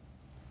neighborhood.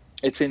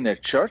 It's in their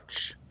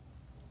church.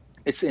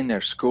 It's in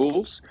their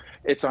schools.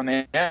 It's on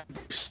every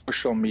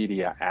social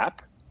media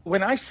app.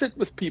 When I sit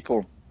with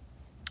people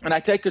and I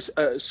take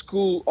a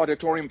school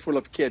auditorium full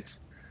of kids,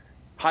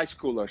 high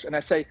schoolers, and I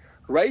say,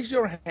 raise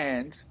your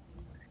hands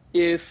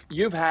if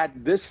you've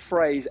had this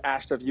phrase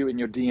asked of you in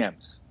your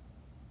DMs,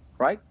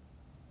 right?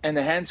 And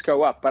the hands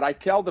go up. But I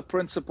tell the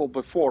principal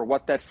before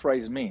what that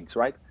phrase means,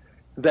 right?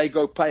 They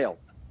go pale.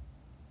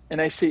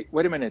 And I say,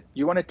 wait a minute,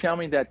 you want to tell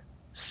me that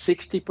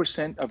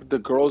 60% of the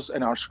girls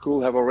in our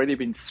school have already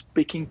been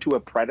speaking to a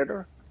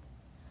predator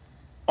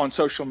on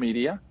social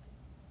media?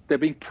 They're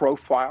being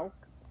profiled?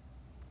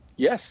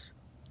 Yes,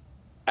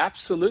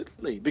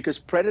 absolutely, because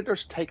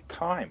predators take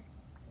time.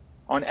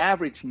 On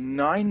average,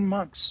 9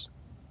 months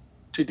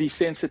to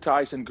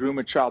desensitize and groom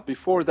a child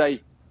before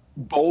they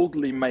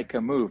boldly make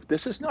a move.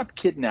 This is not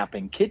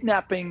kidnapping.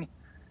 Kidnapping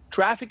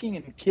Trafficking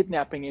and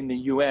kidnapping in the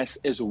US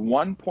is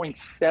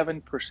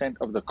 1.7%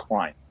 of the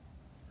crime.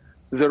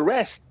 The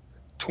rest,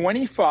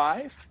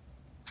 25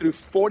 through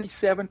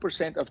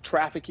 47% of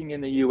trafficking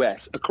in the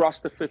US across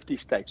the 50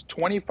 states,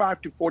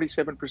 25 to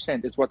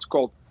 47% is what's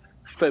called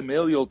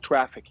familial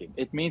trafficking.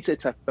 It means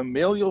it's a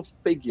familial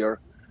figure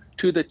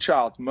to the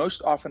child,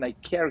 most often a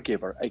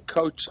caregiver, a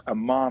coach, a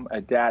mom,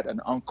 a dad,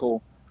 an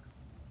uncle,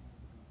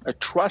 a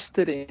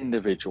trusted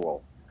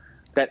individual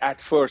that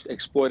at first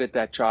exploited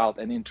that child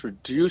and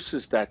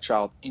introduces that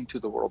child into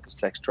the world of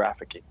sex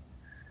trafficking.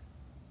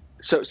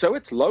 So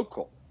it's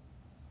local.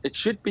 It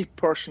should be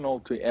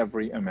personal to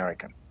every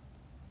American.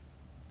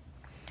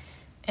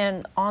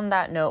 And on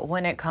that note,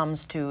 when it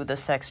comes to the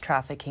sex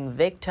trafficking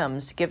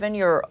victims, given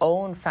your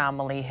own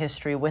family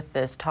history with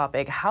this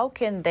topic, how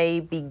can they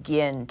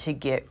begin to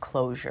get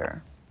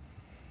closure?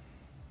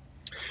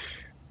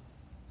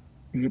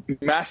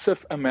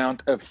 Massive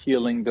amount of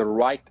healing, the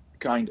right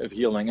kind of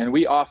healing. And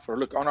we offer,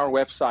 look, on our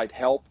website,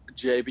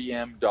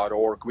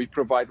 helpjbm.org, we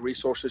provide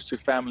resources to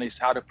families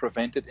how to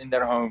prevent it in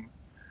their home,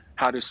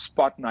 how to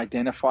spot and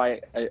identify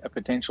a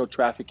potential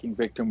trafficking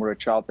victim or a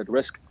child at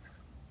risk.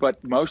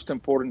 But most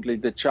importantly,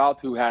 the child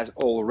who has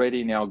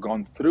already now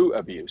gone through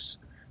abuse.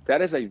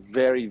 That is a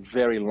very,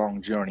 very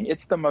long journey.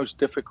 It's the most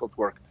difficult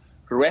work.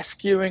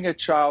 Rescuing a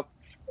child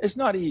is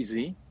not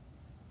easy,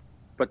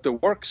 but the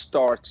work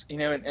starts,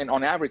 and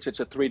on average,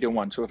 it's a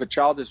 3-to-1. So if a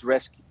child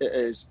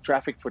is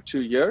trafficked for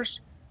 2 years,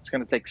 it's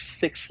going to take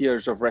 6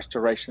 years of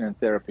restoration and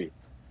therapy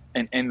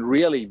and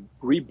really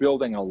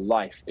rebuilding a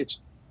life.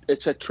 It's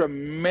a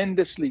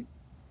tremendously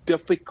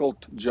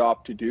difficult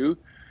job to do.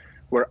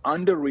 We're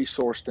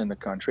under-resourced in the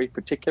country,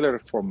 particularly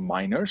for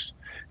minors.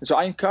 And so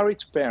I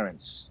encourage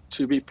parents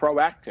to be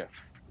proactive.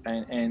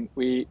 And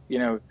we,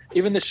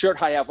 even the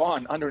shirt I have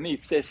on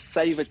underneath says,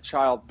 save a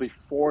child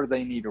before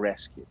they need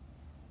rescue.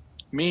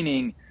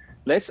 Meaning,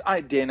 let's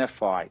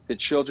identify the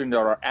children that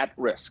are at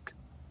risk,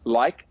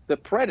 like the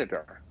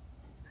predator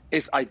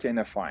is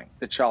identifying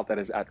the child that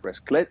is at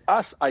risk. Let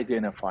us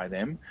identify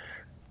them,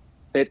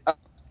 let us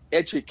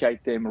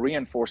educate them,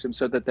 reinforce them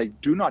so that they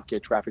do not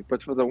get trafficked.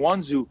 But for the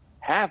ones who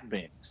have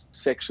been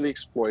sexually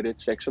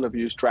exploited, sexual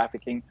abuse,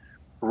 trafficking,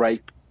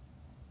 rape,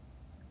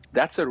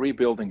 that's a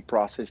rebuilding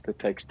process that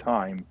takes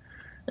time,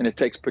 and it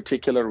takes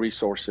particular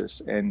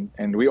resources.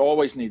 And we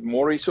always need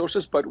more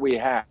resources, but we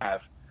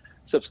have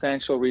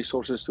substantial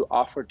resources to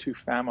offer to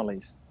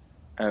families,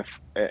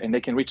 and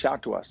they can reach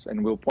out to us,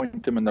 and we'll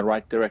point them in the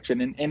right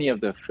direction in any of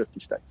the 50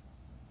 states.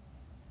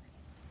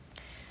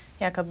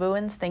 Jakob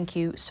Bouwens, thank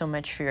you so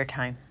much for your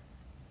time.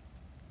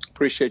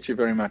 Appreciate you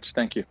very much.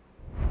 Thank you.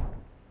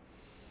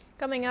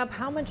 Coming up,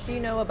 how much do you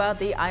know about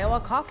the Iowa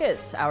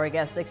caucus? Our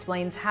guest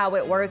explains how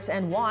it works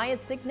and why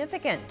it's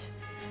significant.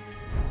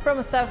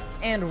 From thefts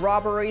and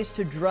robberies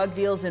to drug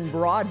deals in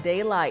broad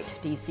daylight,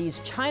 D.C.'s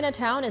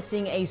Chinatown is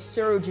seeing a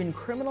surge in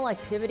criminal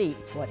activity.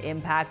 What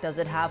impact does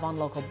it have on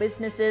local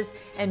businesses,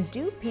 and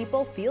do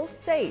people feel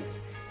safe?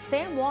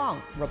 Sam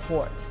Wong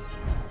reports.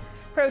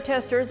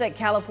 Protesters at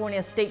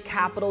California's state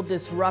capitol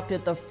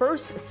disrupted the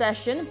first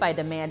session by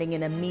demanding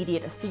an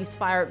immediate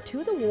ceasefire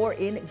to the war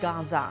in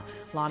Gaza.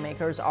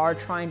 Lawmakers are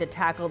trying to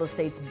tackle the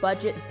state's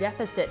budget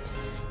deficit.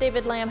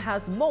 David Lamb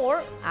has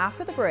more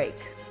after the break.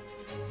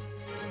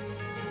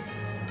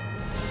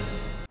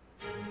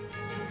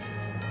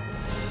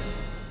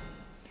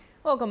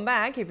 Welcome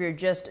back. If you're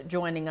just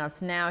joining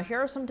us now, here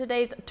are some of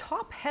today's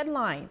top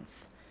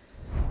headlines.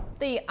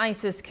 The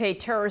ISIS-K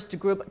terrorist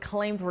group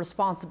claimed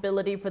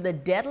responsibility for the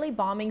deadly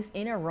bombings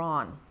in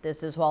Iran.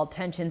 This is while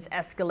tensions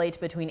escalate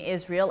between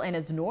Israel and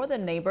its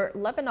northern neighbor,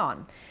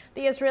 Lebanon.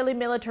 The Israeli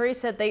military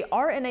said they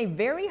are in a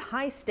very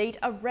high state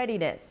of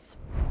readiness.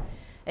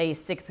 A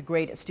 6th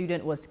grade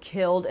student was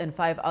killed and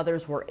 5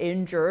 others were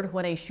injured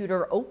when a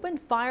shooter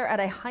opened fire at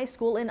a high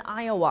school in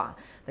Iowa.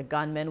 The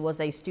gunman was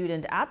a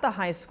student at the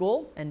high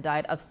school and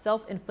died of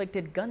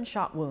self-inflicted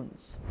gunshot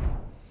wounds.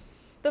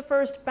 The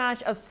first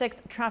batch of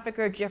sex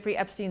trafficker Jeffrey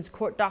Epstein's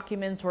court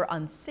documents were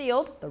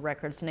unsealed. The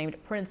records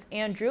named Prince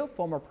Andrew,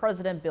 former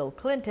President Bill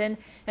Clinton,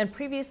 and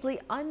previously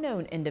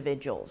unknown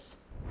individuals.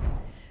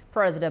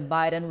 President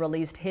Biden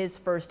released his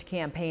first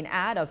campaign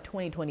ad of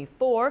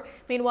 2024.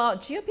 Meanwhile,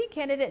 GOP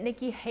candidate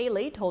Nikki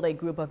Haley told a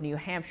group of New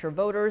Hampshire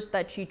voters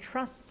that she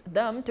trusts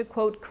them to,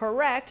 quote,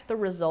 correct the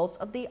results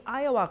of the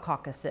Iowa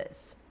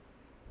caucuses.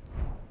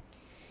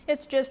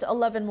 It's just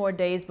 11 more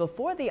days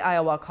before the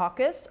Iowa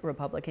caucus.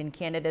 Republican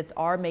candidates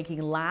are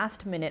making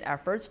last-minute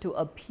efforts to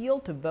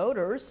appeal to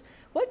voters.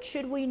 What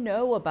should we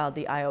know about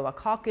the Iowa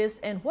caucus,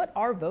 and what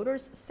are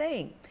voters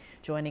saying?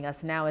 Joining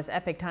us now is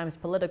Epoch Times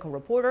political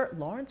reporter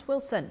Lawrence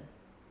Wilson.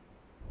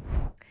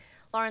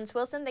 Lawrence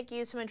Wilson, thank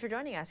you so much for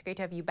joining us. Great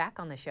to have you back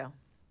on the show.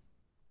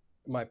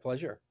 My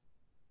pleasure.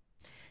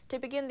 To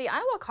begin, the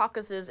Iowa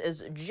caucuses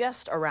is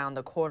just around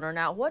the corner.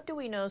 Now, what do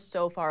we know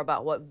so far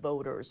about what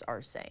voters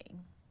are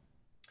saying?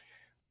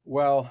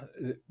 Well,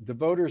 the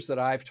voters that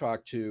I've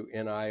talked to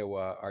in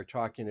Iowa are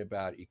talking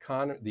about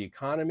the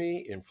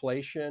economy,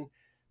 inflation,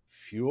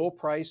 fuel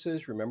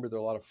prices. Remember, there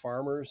are a lot of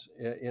farmers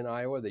in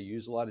Iowa. They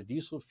use a lot of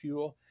diesel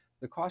fuel.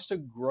 the cost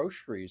of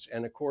groceries.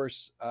 And of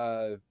course,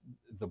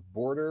 the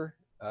border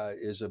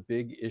is a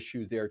big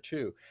issue there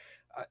too.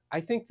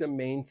 I think the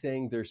main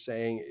thing they're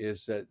saying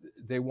is that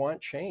they want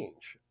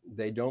change.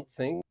 They don't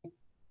think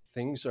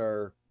things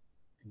are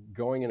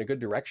going in a good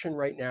direction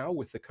right now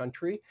with the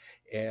country,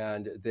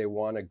 and they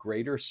want a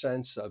greater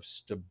sense of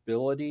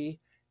stability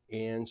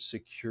and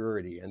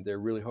security. And they're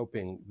really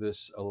hoping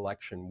this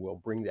election will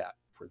bring that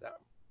for them.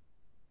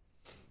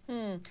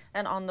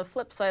 And on the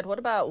flip side, what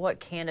about what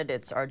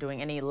candidates are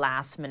doing? Any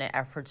last-minute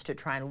efforts to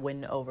try and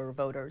win over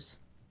voters?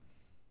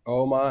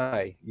 Oh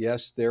my,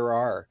 yes, there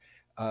are.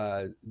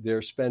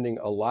 They're spending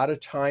a lot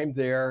of time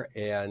there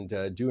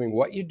and doing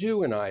what you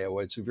do in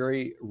Iowa. It's a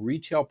very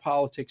retail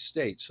politics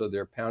state, so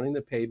they're pounding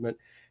the pavement.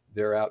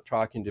 They're out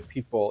talking to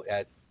people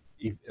at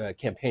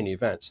campaign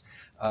events.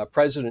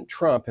 President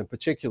Trump, in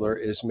particular,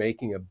 is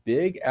making a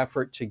big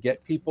effort to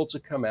get people to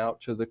come out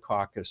to the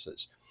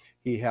caucuses.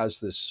 He has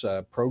this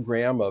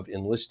program of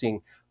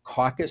enlisting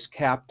caucus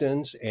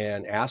captains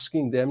and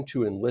asking them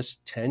to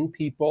enlist 10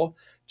 people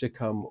to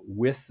come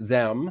with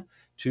them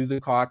to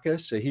the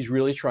caucus. So he's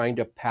really trying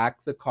to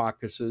pack the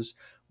caucuses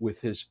with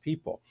his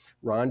people.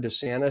 Ron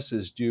DeSantis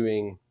is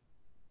doing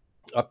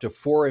up to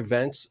 4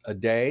 events a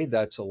day.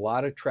 That's a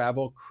lot of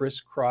travel,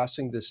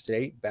 crisscrossing the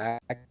state,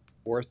 back and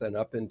forth and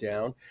up and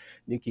down.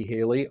 Nikki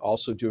Haley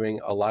also doing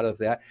a lot of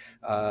that.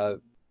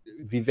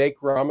 Vivek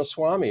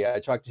Ramaswamy, I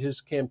talked to his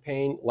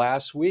campaign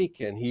last week,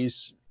 and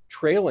he's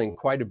trailing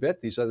quite a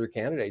bit these other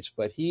candidates,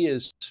 but he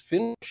is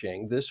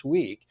finishing this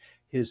week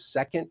his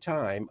second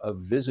time of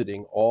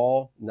visiting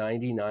all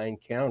 99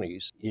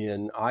 counties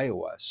in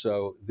Iowa.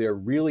 So they're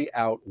really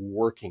out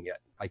working it.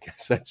 I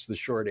guess that's the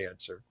short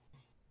answer.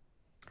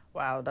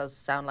 Wow, it does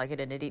sound like it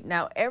indeed.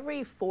 Now,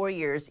 every 4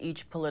 years,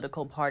 each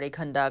political party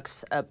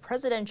conducts a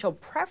presidential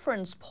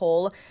preference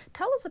poll.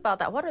 Tell us about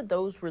that. What are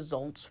those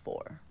results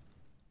for?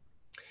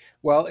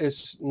 Well,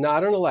 it's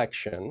not an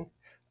election.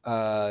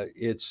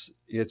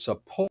 It's a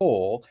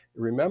poll.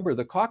 Remember,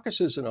 the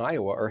caucuses in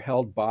Iowa are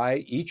held by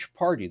each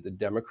party. The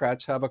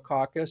Democrats have a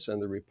caucus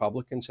and the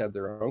Republicans have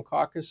their own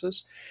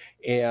caucuses.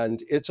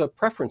 And it's a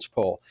preference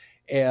poll.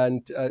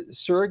 And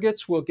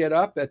surrogates will get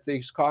up at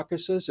these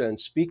caucuses and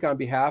speak on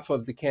behalf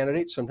of the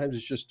candidate. Sometimes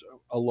it's just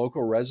a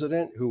local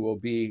resident who will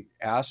be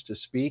asked to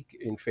speak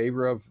in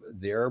favor of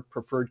their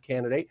preferred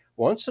candidate.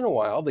 Once in a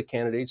while, the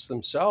candidates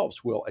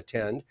themselves will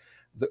attend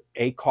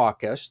a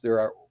caucus. There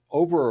are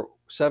over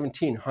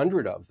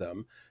 1,700 of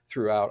them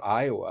throughout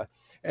Iowa.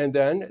 And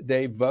then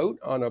they vote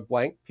on a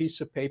blank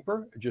piece of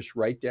paper, just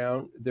write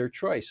down their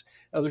choice.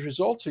 Now, the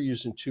results are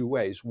used in 2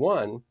 ways.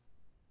 One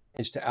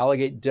is to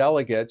allocate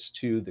delegates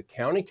to the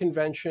county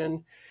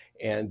convention,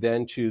 and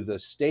then to the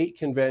state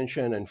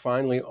convention, and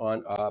finally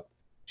on up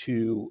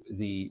to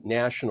the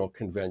national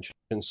convention.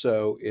 And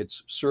so it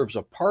serves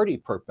a party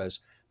purpose,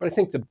 but I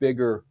think the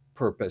bigger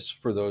purpose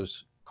for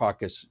those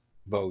caucus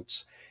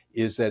votes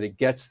is that it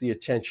gets the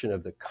attention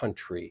of the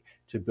country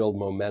to build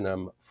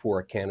momentum for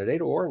a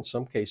candidate, or in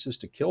some cases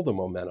to kill the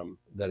momentum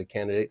that a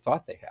candidate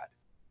thought they had.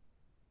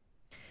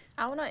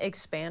 I want to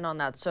expand on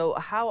that. So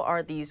how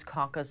are these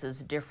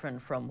caucuses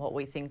different from what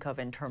we think of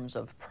in terms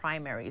of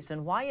primaries,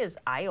 and why is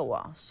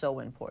Iowa so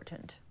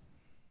important?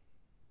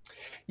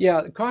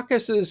 Yeah,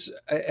 caucuses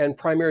and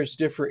primaries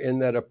differ in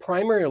that a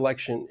primary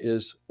election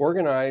is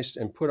organized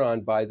and put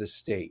on by the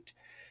state.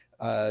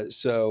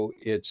 So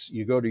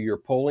you go to your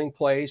polling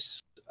place,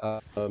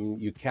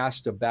 you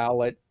cast a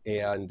ballot,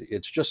 and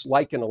it's just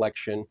like an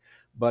election,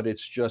 but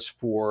it's just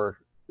for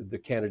the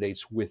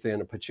candidates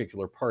within a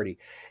particular party.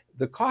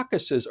 The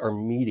caucuses are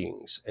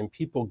meetings, and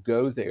people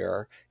go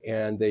there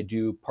and they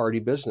do party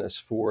business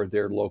for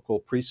their local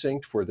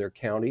precinct, for their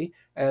county,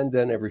 and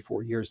then every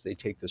 4 years they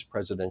take this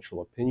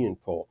presidential opinion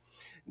poll.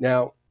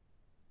 Now,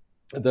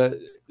 the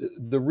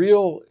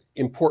real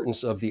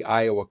importance of the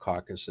Iowa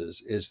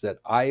caucuses is that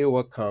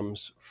Iowa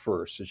comes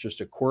first. It's just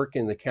a quirk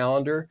in the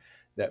calendar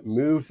that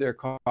moved their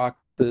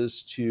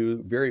caucus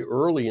to very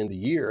early in the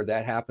year.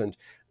 That happened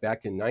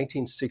back in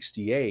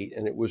 1968,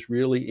 and it was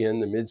really in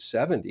the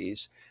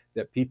mid-70s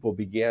that people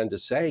began to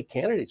say,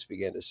 candidates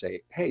began to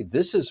say, hey,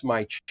 this is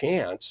my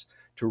chance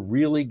to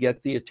really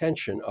get the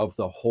attention of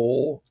the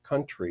whole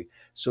country.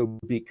 So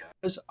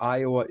because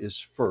Iowa is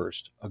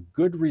first, a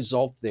good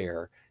result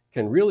there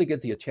can really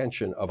get the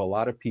attention of a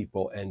lot of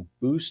people and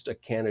boost a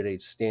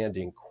candidate's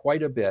standing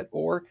quite a bit,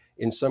 or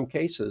in some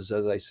cases,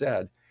 as I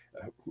said,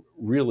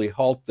 really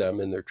halt them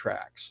in their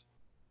tracks.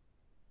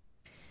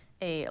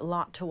 A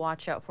lot to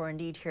watch out for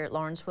indeed here at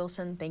Lawrence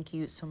Wilson. Thank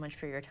you so much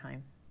for your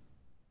time.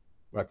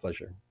 My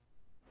pleasure.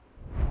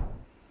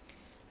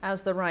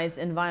 As the rise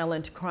in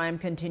violent crime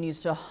continues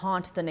to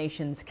haunt the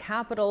nation's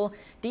capital,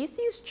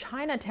 D.C.'s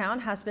Chinatown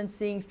has been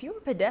seeing fewer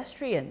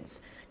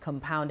pedestrians.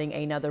 Compounding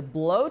another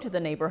blow to the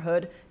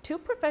neighborhood, 2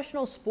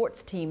 professional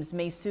sports teams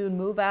may soon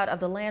move out of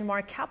the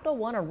landmark Capital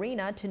One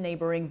Arena to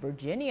neighboring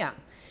Virginia.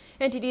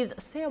 NTD's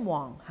Sam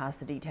Wong has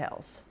the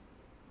details.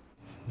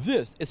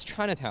 This is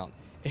Chinatown,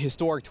 a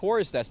historic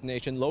tourist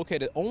destination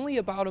located only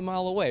about a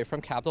mile away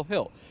from Capitol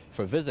Hill.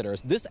 For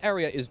visitors, this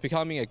area is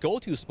becoming a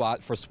go-to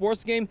spot for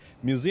sports games,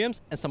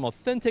 museums, and some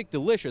authentic,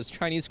 delicious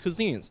Chinese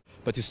cuisines.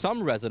 But to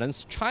some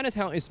residents,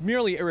 Chinatown is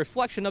merely a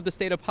reflection of the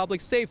state of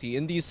public safety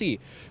in D.C.,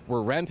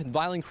 where rampant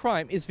violent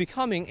crime is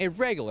becoming a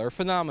regular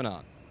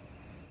phenomenon.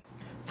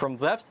 From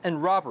thefts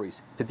and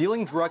robberies to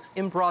dealing drugs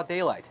in broad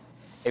daylight,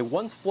 a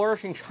once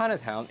flourishing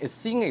Chinatown is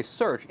seeing a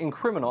surge in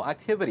criminal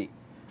activity.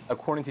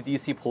 According to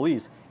D.C.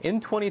 police, in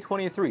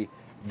 2023,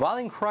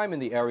 violent crime in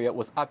the area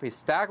was up a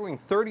staggering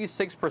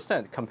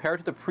 36% compared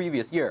to the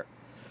previous year.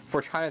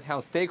 For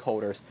Chinatown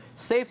stakeholders,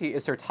 safety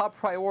is their top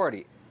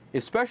priority,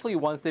 especially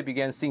once they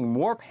began seeing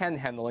more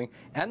panhandling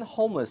and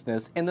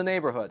homelessness in the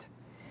neighborhood.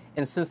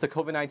 And since the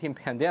COVID-19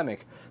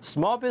 pandemic,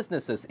 small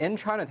businesses in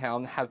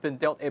Chinatown have been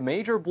dealt a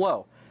major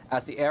blow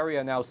as the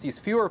area now sees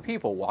fewer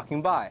people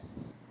walking by.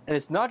 And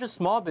it's not just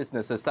small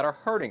businesses that are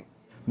hurting.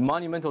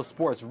 Monumental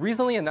Sports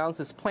recently announced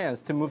its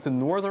plans to move to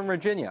Northern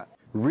Virginia,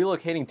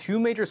 relocating 2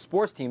 major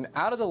sports teams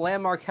out of the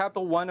landmark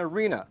Capital One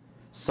Arena.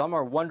 Some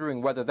are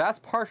wondering whether that's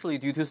partially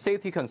due to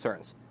safety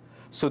concerns.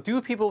 So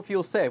do people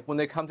feel safe when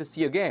they come to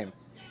see a game?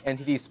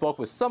 NTD spoke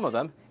with some of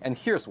them, and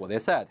here's what they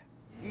said.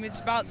 It's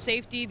about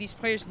safety. These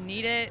players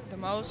need it the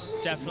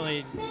most.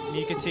 Definitely,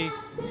 you can see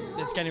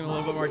it's getting a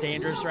little bit more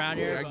dangerous around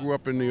here. I grew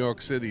up in New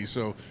York City,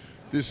 so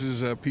this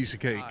is a piece of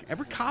cake.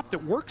 Every cop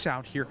that works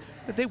out here,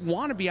 they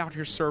want to be out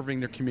here serving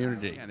their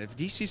community. And if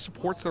D.C.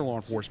 supports their law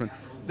enforcement,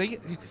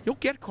 you'll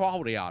get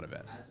quality out of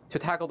it. To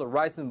tackle the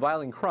rise in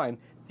violent crime,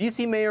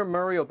 D.C. Mayor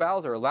Muriel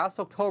Bowser last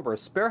October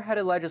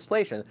spearheaded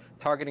legislation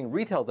targeting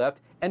retail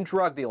theft and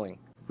drug dealing.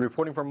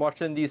 Reporting from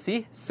Washington,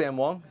 D.C., Sam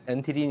Wong,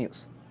 NTD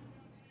News.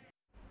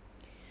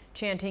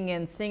 Chanting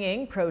and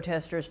singing,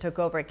 protesters took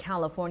over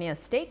California's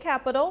state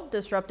capitol,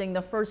 disrupting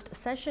the first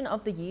session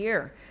of the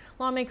year.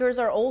 Lawmakers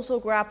are also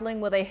grappling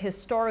with a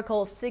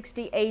historical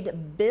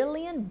 $68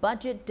 billion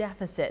budget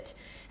deficit.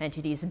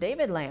 NTD's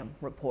David Lamb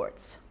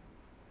reports.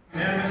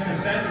 Unanimous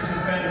consent to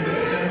suspend Assembly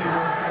Rule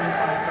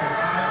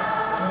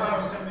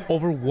 25.5.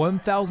 Over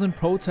 1,000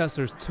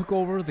 protesters took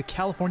over the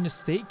California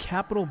State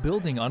Capitol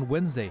building on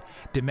Wednesday,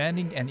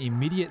 demanding an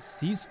immediate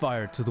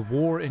ceasefire to the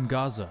war in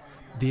Gaza.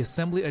 The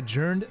Assembly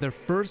adjourned their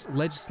first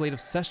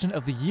legislative session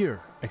of the year,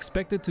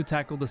 expected to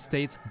tackle the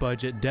state's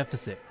budget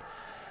deficit.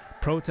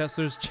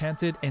 Protesters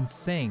chanted and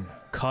sang,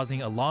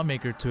 causing a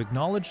lawmaker to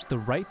acknowledge the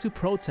right to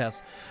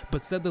protest,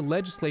 but said the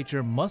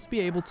legislature must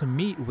be able to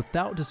meet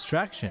without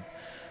distraction.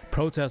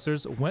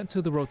 Protesters went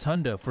to the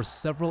rotunda for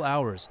several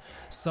hours.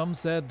 Some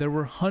said there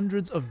were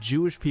hundreds of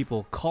Jewish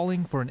people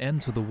calling for an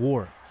end to the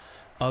war.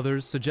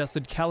 Others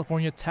suggested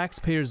California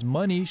taxpayers'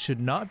 money should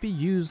not be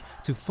used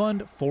to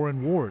fund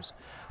foreign wars.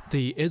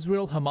 The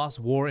Israel-Hamas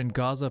war in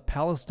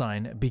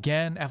Gaza-Palestine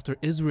began after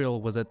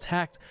Israel was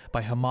attacked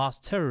by Hamas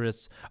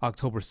terrorists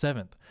October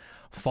 7th.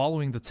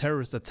 Following the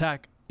terrorist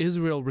attack,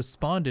 Israel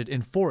responded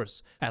in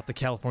force. At the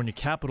California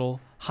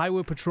Capitol,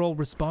 Highway Patrol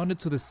responded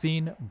to the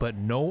scene, but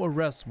no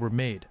arrests were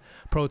made.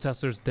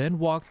 Protesters then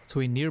walked to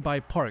a nearby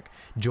park,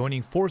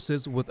 joining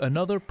forces with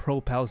another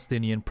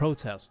pro-Palestinian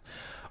protest.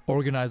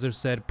 Organizers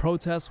said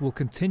protests will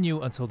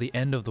continue until the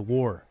end of the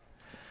war.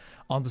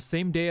 On the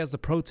same day as the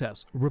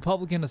protests,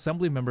 Republican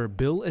Assemblymember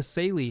Bill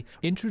Essayli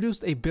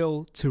introduced a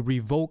bill to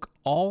revoke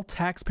all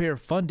taxpayer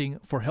funding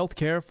for health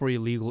care for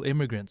illegal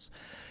immigrants.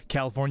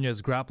 California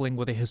is grappling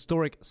with a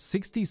historic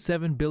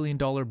 $67 billion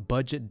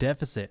budget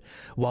deficit,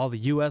 while the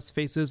U.S.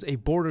 faces a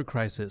border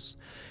crisis.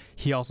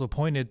 He also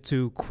pointed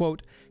to,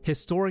 quote,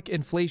 historic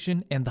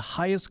inflation and the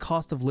highest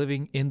cost of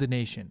living in the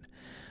nation.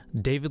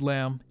 David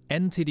Lamb,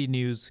 NTD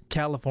News,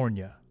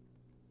 California.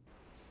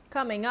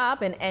 Coming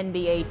up, an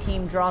NBA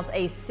team draws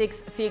a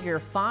 6-figure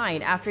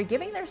fine after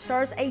giving their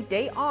stars a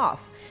day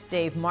off.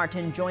 Dave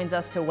Martin joins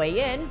us to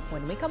weigh in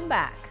when we come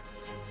back.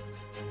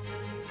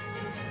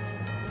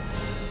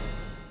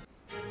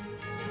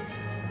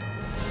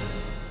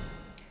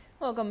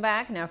 Welcome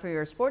back. Now for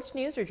your sports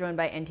news, we're joined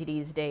by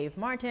NTD's Dave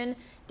Martin.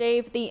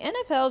 Dave, the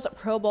NFL's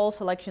Pro Bowl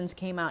selections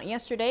came out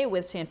yesterday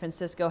with San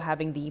Francisco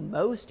having the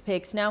most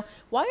picks. Now,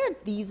 why are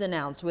these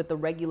announced with the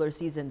regular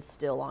season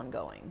still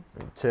ongoing?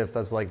 Tiff,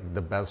 that's like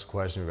the best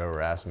question you've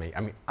ever asked me.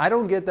 I mean, I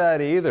don't get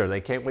that either.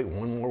 They can't wait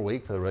one more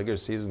week for the regular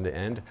season to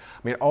end.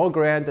 I mean, I'll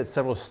grant that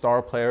several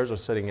star players are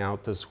sitting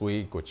out this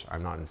week, which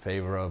I'm not in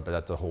favor of, but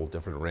that's a whole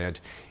different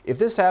rant. If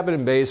this happened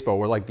in baseball,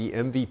 where like the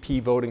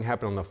MVP voting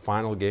happened on the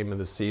final game of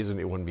the season,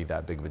 it wouldn't be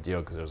that big of a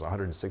deal because there's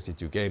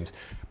 162 games.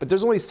 But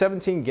there's only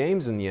 17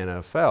 games in the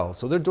NFL,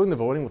 so they're doing the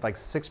voting with like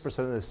 6%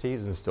 of the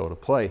season still to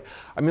play.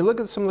 I mean,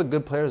 look at some of the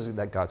good players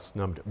that got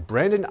snubbed.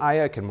 Brandon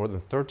Ayuk had more than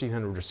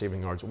 1,300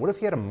 receiving yards. What if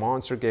he had a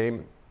monster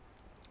game,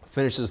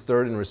 finishes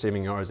third in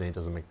receiving yards, and he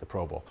doesn't make the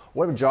Pro Bowl?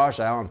 What if Josh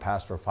Allen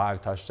passed for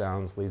 5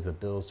 touchdowns, leads the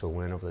Bills to a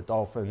win over the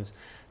Dolphins,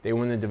 they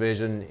win the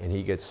division, and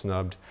he gets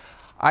snubbed?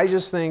 I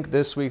just think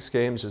this week's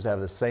games just have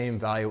the same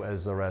value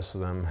as the rest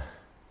of them,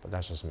 but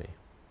that's just me.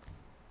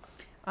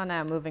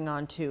 Now moving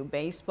on to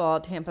baseball,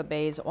 Tampa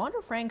Bay's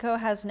Wander Franco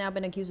has now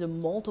been accused of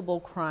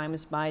multiple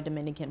crimes by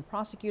Dominican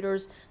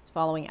prosecutors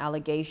following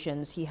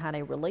allegations he had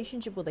a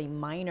relationship with a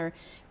minor.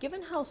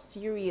 Given how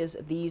serious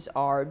these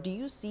are, do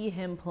you see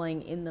him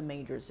playing in the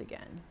majors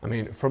again? I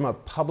mean, from a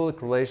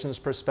public relations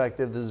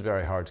perspective, this is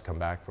very hard to come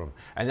back from.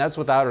 And that's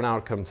without an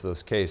outcome to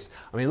this case.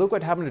 I mean, look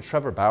what happened to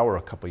Trevor Bauer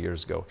a couple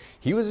years ago.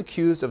 He was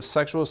accused of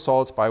sexual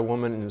assault by a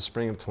woman in the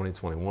spring of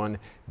 2021.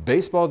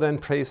 Baseball then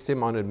placed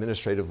him on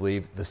administrative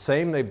leave, the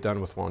same they've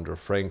done with Wander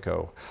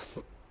Franco.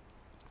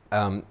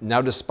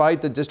 Now,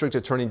 despite the district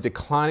attorney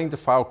declining to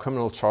file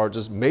criminal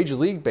charges, Major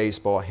League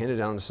Baseball handed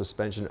down a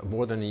suspension of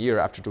more than a year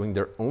after doing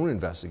their own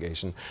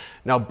investigation.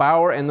 Now,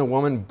 Bauer and the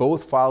woman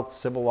both filed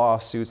civil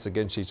lawsuits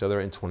against each other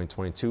in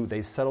 2022.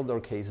 They settled their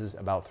cases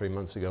about 3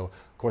 months ago.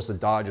 Of course, the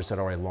Dodgers had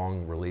already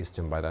long released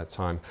him by that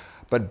time.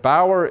 But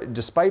Bauer,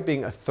 despite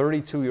being a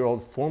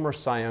 32-year-old former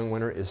Cy Young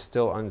winner, is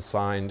still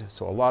unsigned.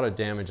 So a lot of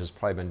damage has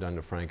probably been done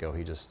to Franco.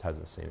 He just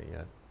hasn't seen it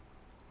yet.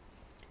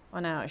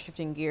 Well, now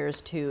shifting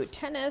gears to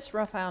tennis,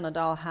 Rafael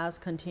Nadal has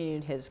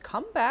continued his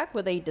comeback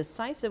with a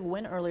decisive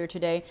win earlier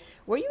today.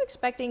 Were you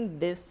expecting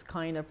this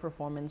kind of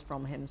performance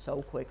from him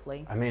so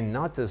quickly? I mean,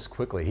 not this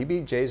quickly. He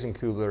beat Jason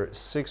Kubler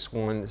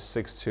 6-1,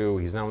 6-2.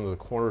 He's now in the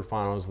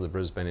quarterfinals of the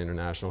Brisbane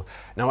International.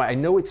 Now, I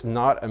know it's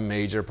not a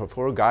major, but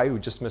for a guy who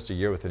just missed a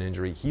year with an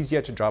injury, he's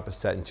yet to drop a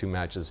set in 2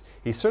 matches.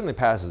 He certainly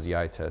passes the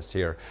eye test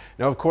here.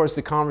 Now, of course,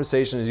 the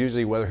conversation is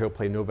usually whether he'll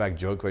play Novak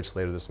Djokovic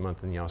later this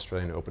month in the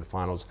Australian Open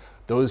Finals.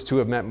 Those two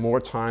have met more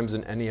times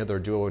than any other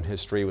duo in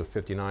history with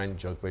 59.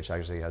 Djokovic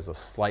actually has a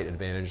slight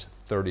advantage,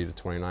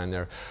 30-29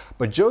 there.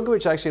 But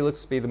Djokovic actually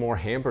looks to be the more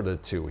hampered of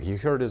the two. He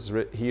hurt his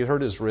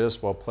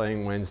wrist while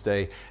playing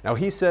Wednesday. Now,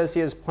 he says he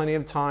has plenty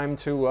of time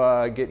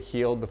to get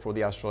healed before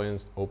the Australian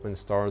Open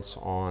starts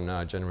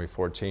on January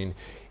 14.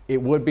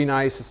 It would be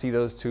nice to see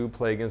those two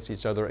play against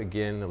each other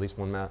again, at least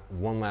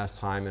one last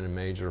time in a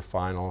major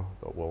final,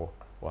 but we'll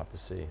have to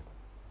see.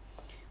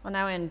 Well,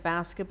 now in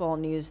basketball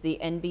news, the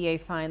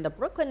NBA fined the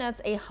Brooklyn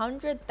Nets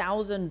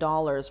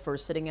 $100,000 for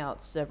sitting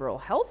out several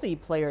healthy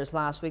players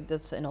last week.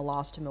 That's in a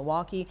loss to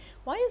Milwaukee.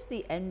 Why is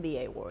the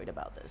NBA worried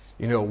about this?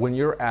 You know, when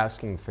you're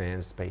asking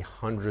fans to pay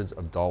hundreds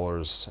of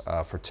dollars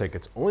for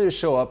tickets, only to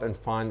show up and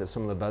find that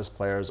some of the best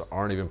players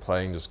aren't even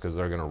playing just because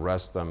they're going to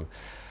rest them,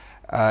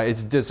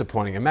 it's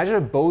disappointing. Imagine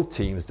if both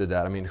teams did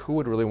that. I mean, who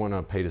would really want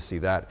to pay to see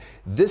that?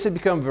 This had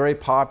become very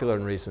popular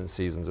in recent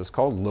seasons. It's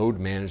called load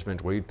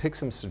management, where you pick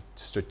some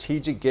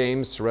strategic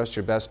games to rest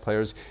your best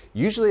players.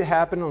 Usually it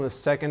happened on the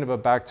second of a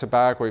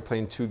back-to-back where you're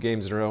playing 2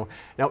 games in a row.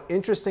 Now,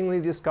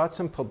 interestingly, this got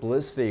some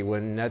publicity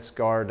when Nets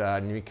guard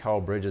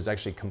Mikal Bridges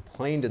actually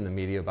complained in the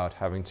media about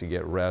having to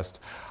get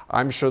rest.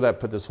 I'm sure that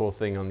put this whole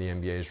thing on the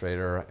NBA's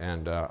radar,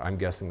 and I'm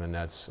guessing the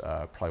Nets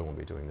probably won't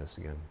be doing this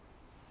again.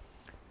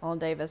 Well,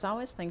 Dave, as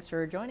always, thanks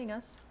for joining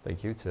us.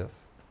 Thank you, Tiff.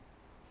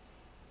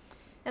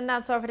 And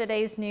that's all for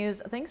today's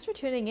news. Thanks for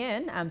tuning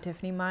in. I'm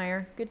Tiffany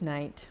Meyer. Good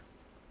night.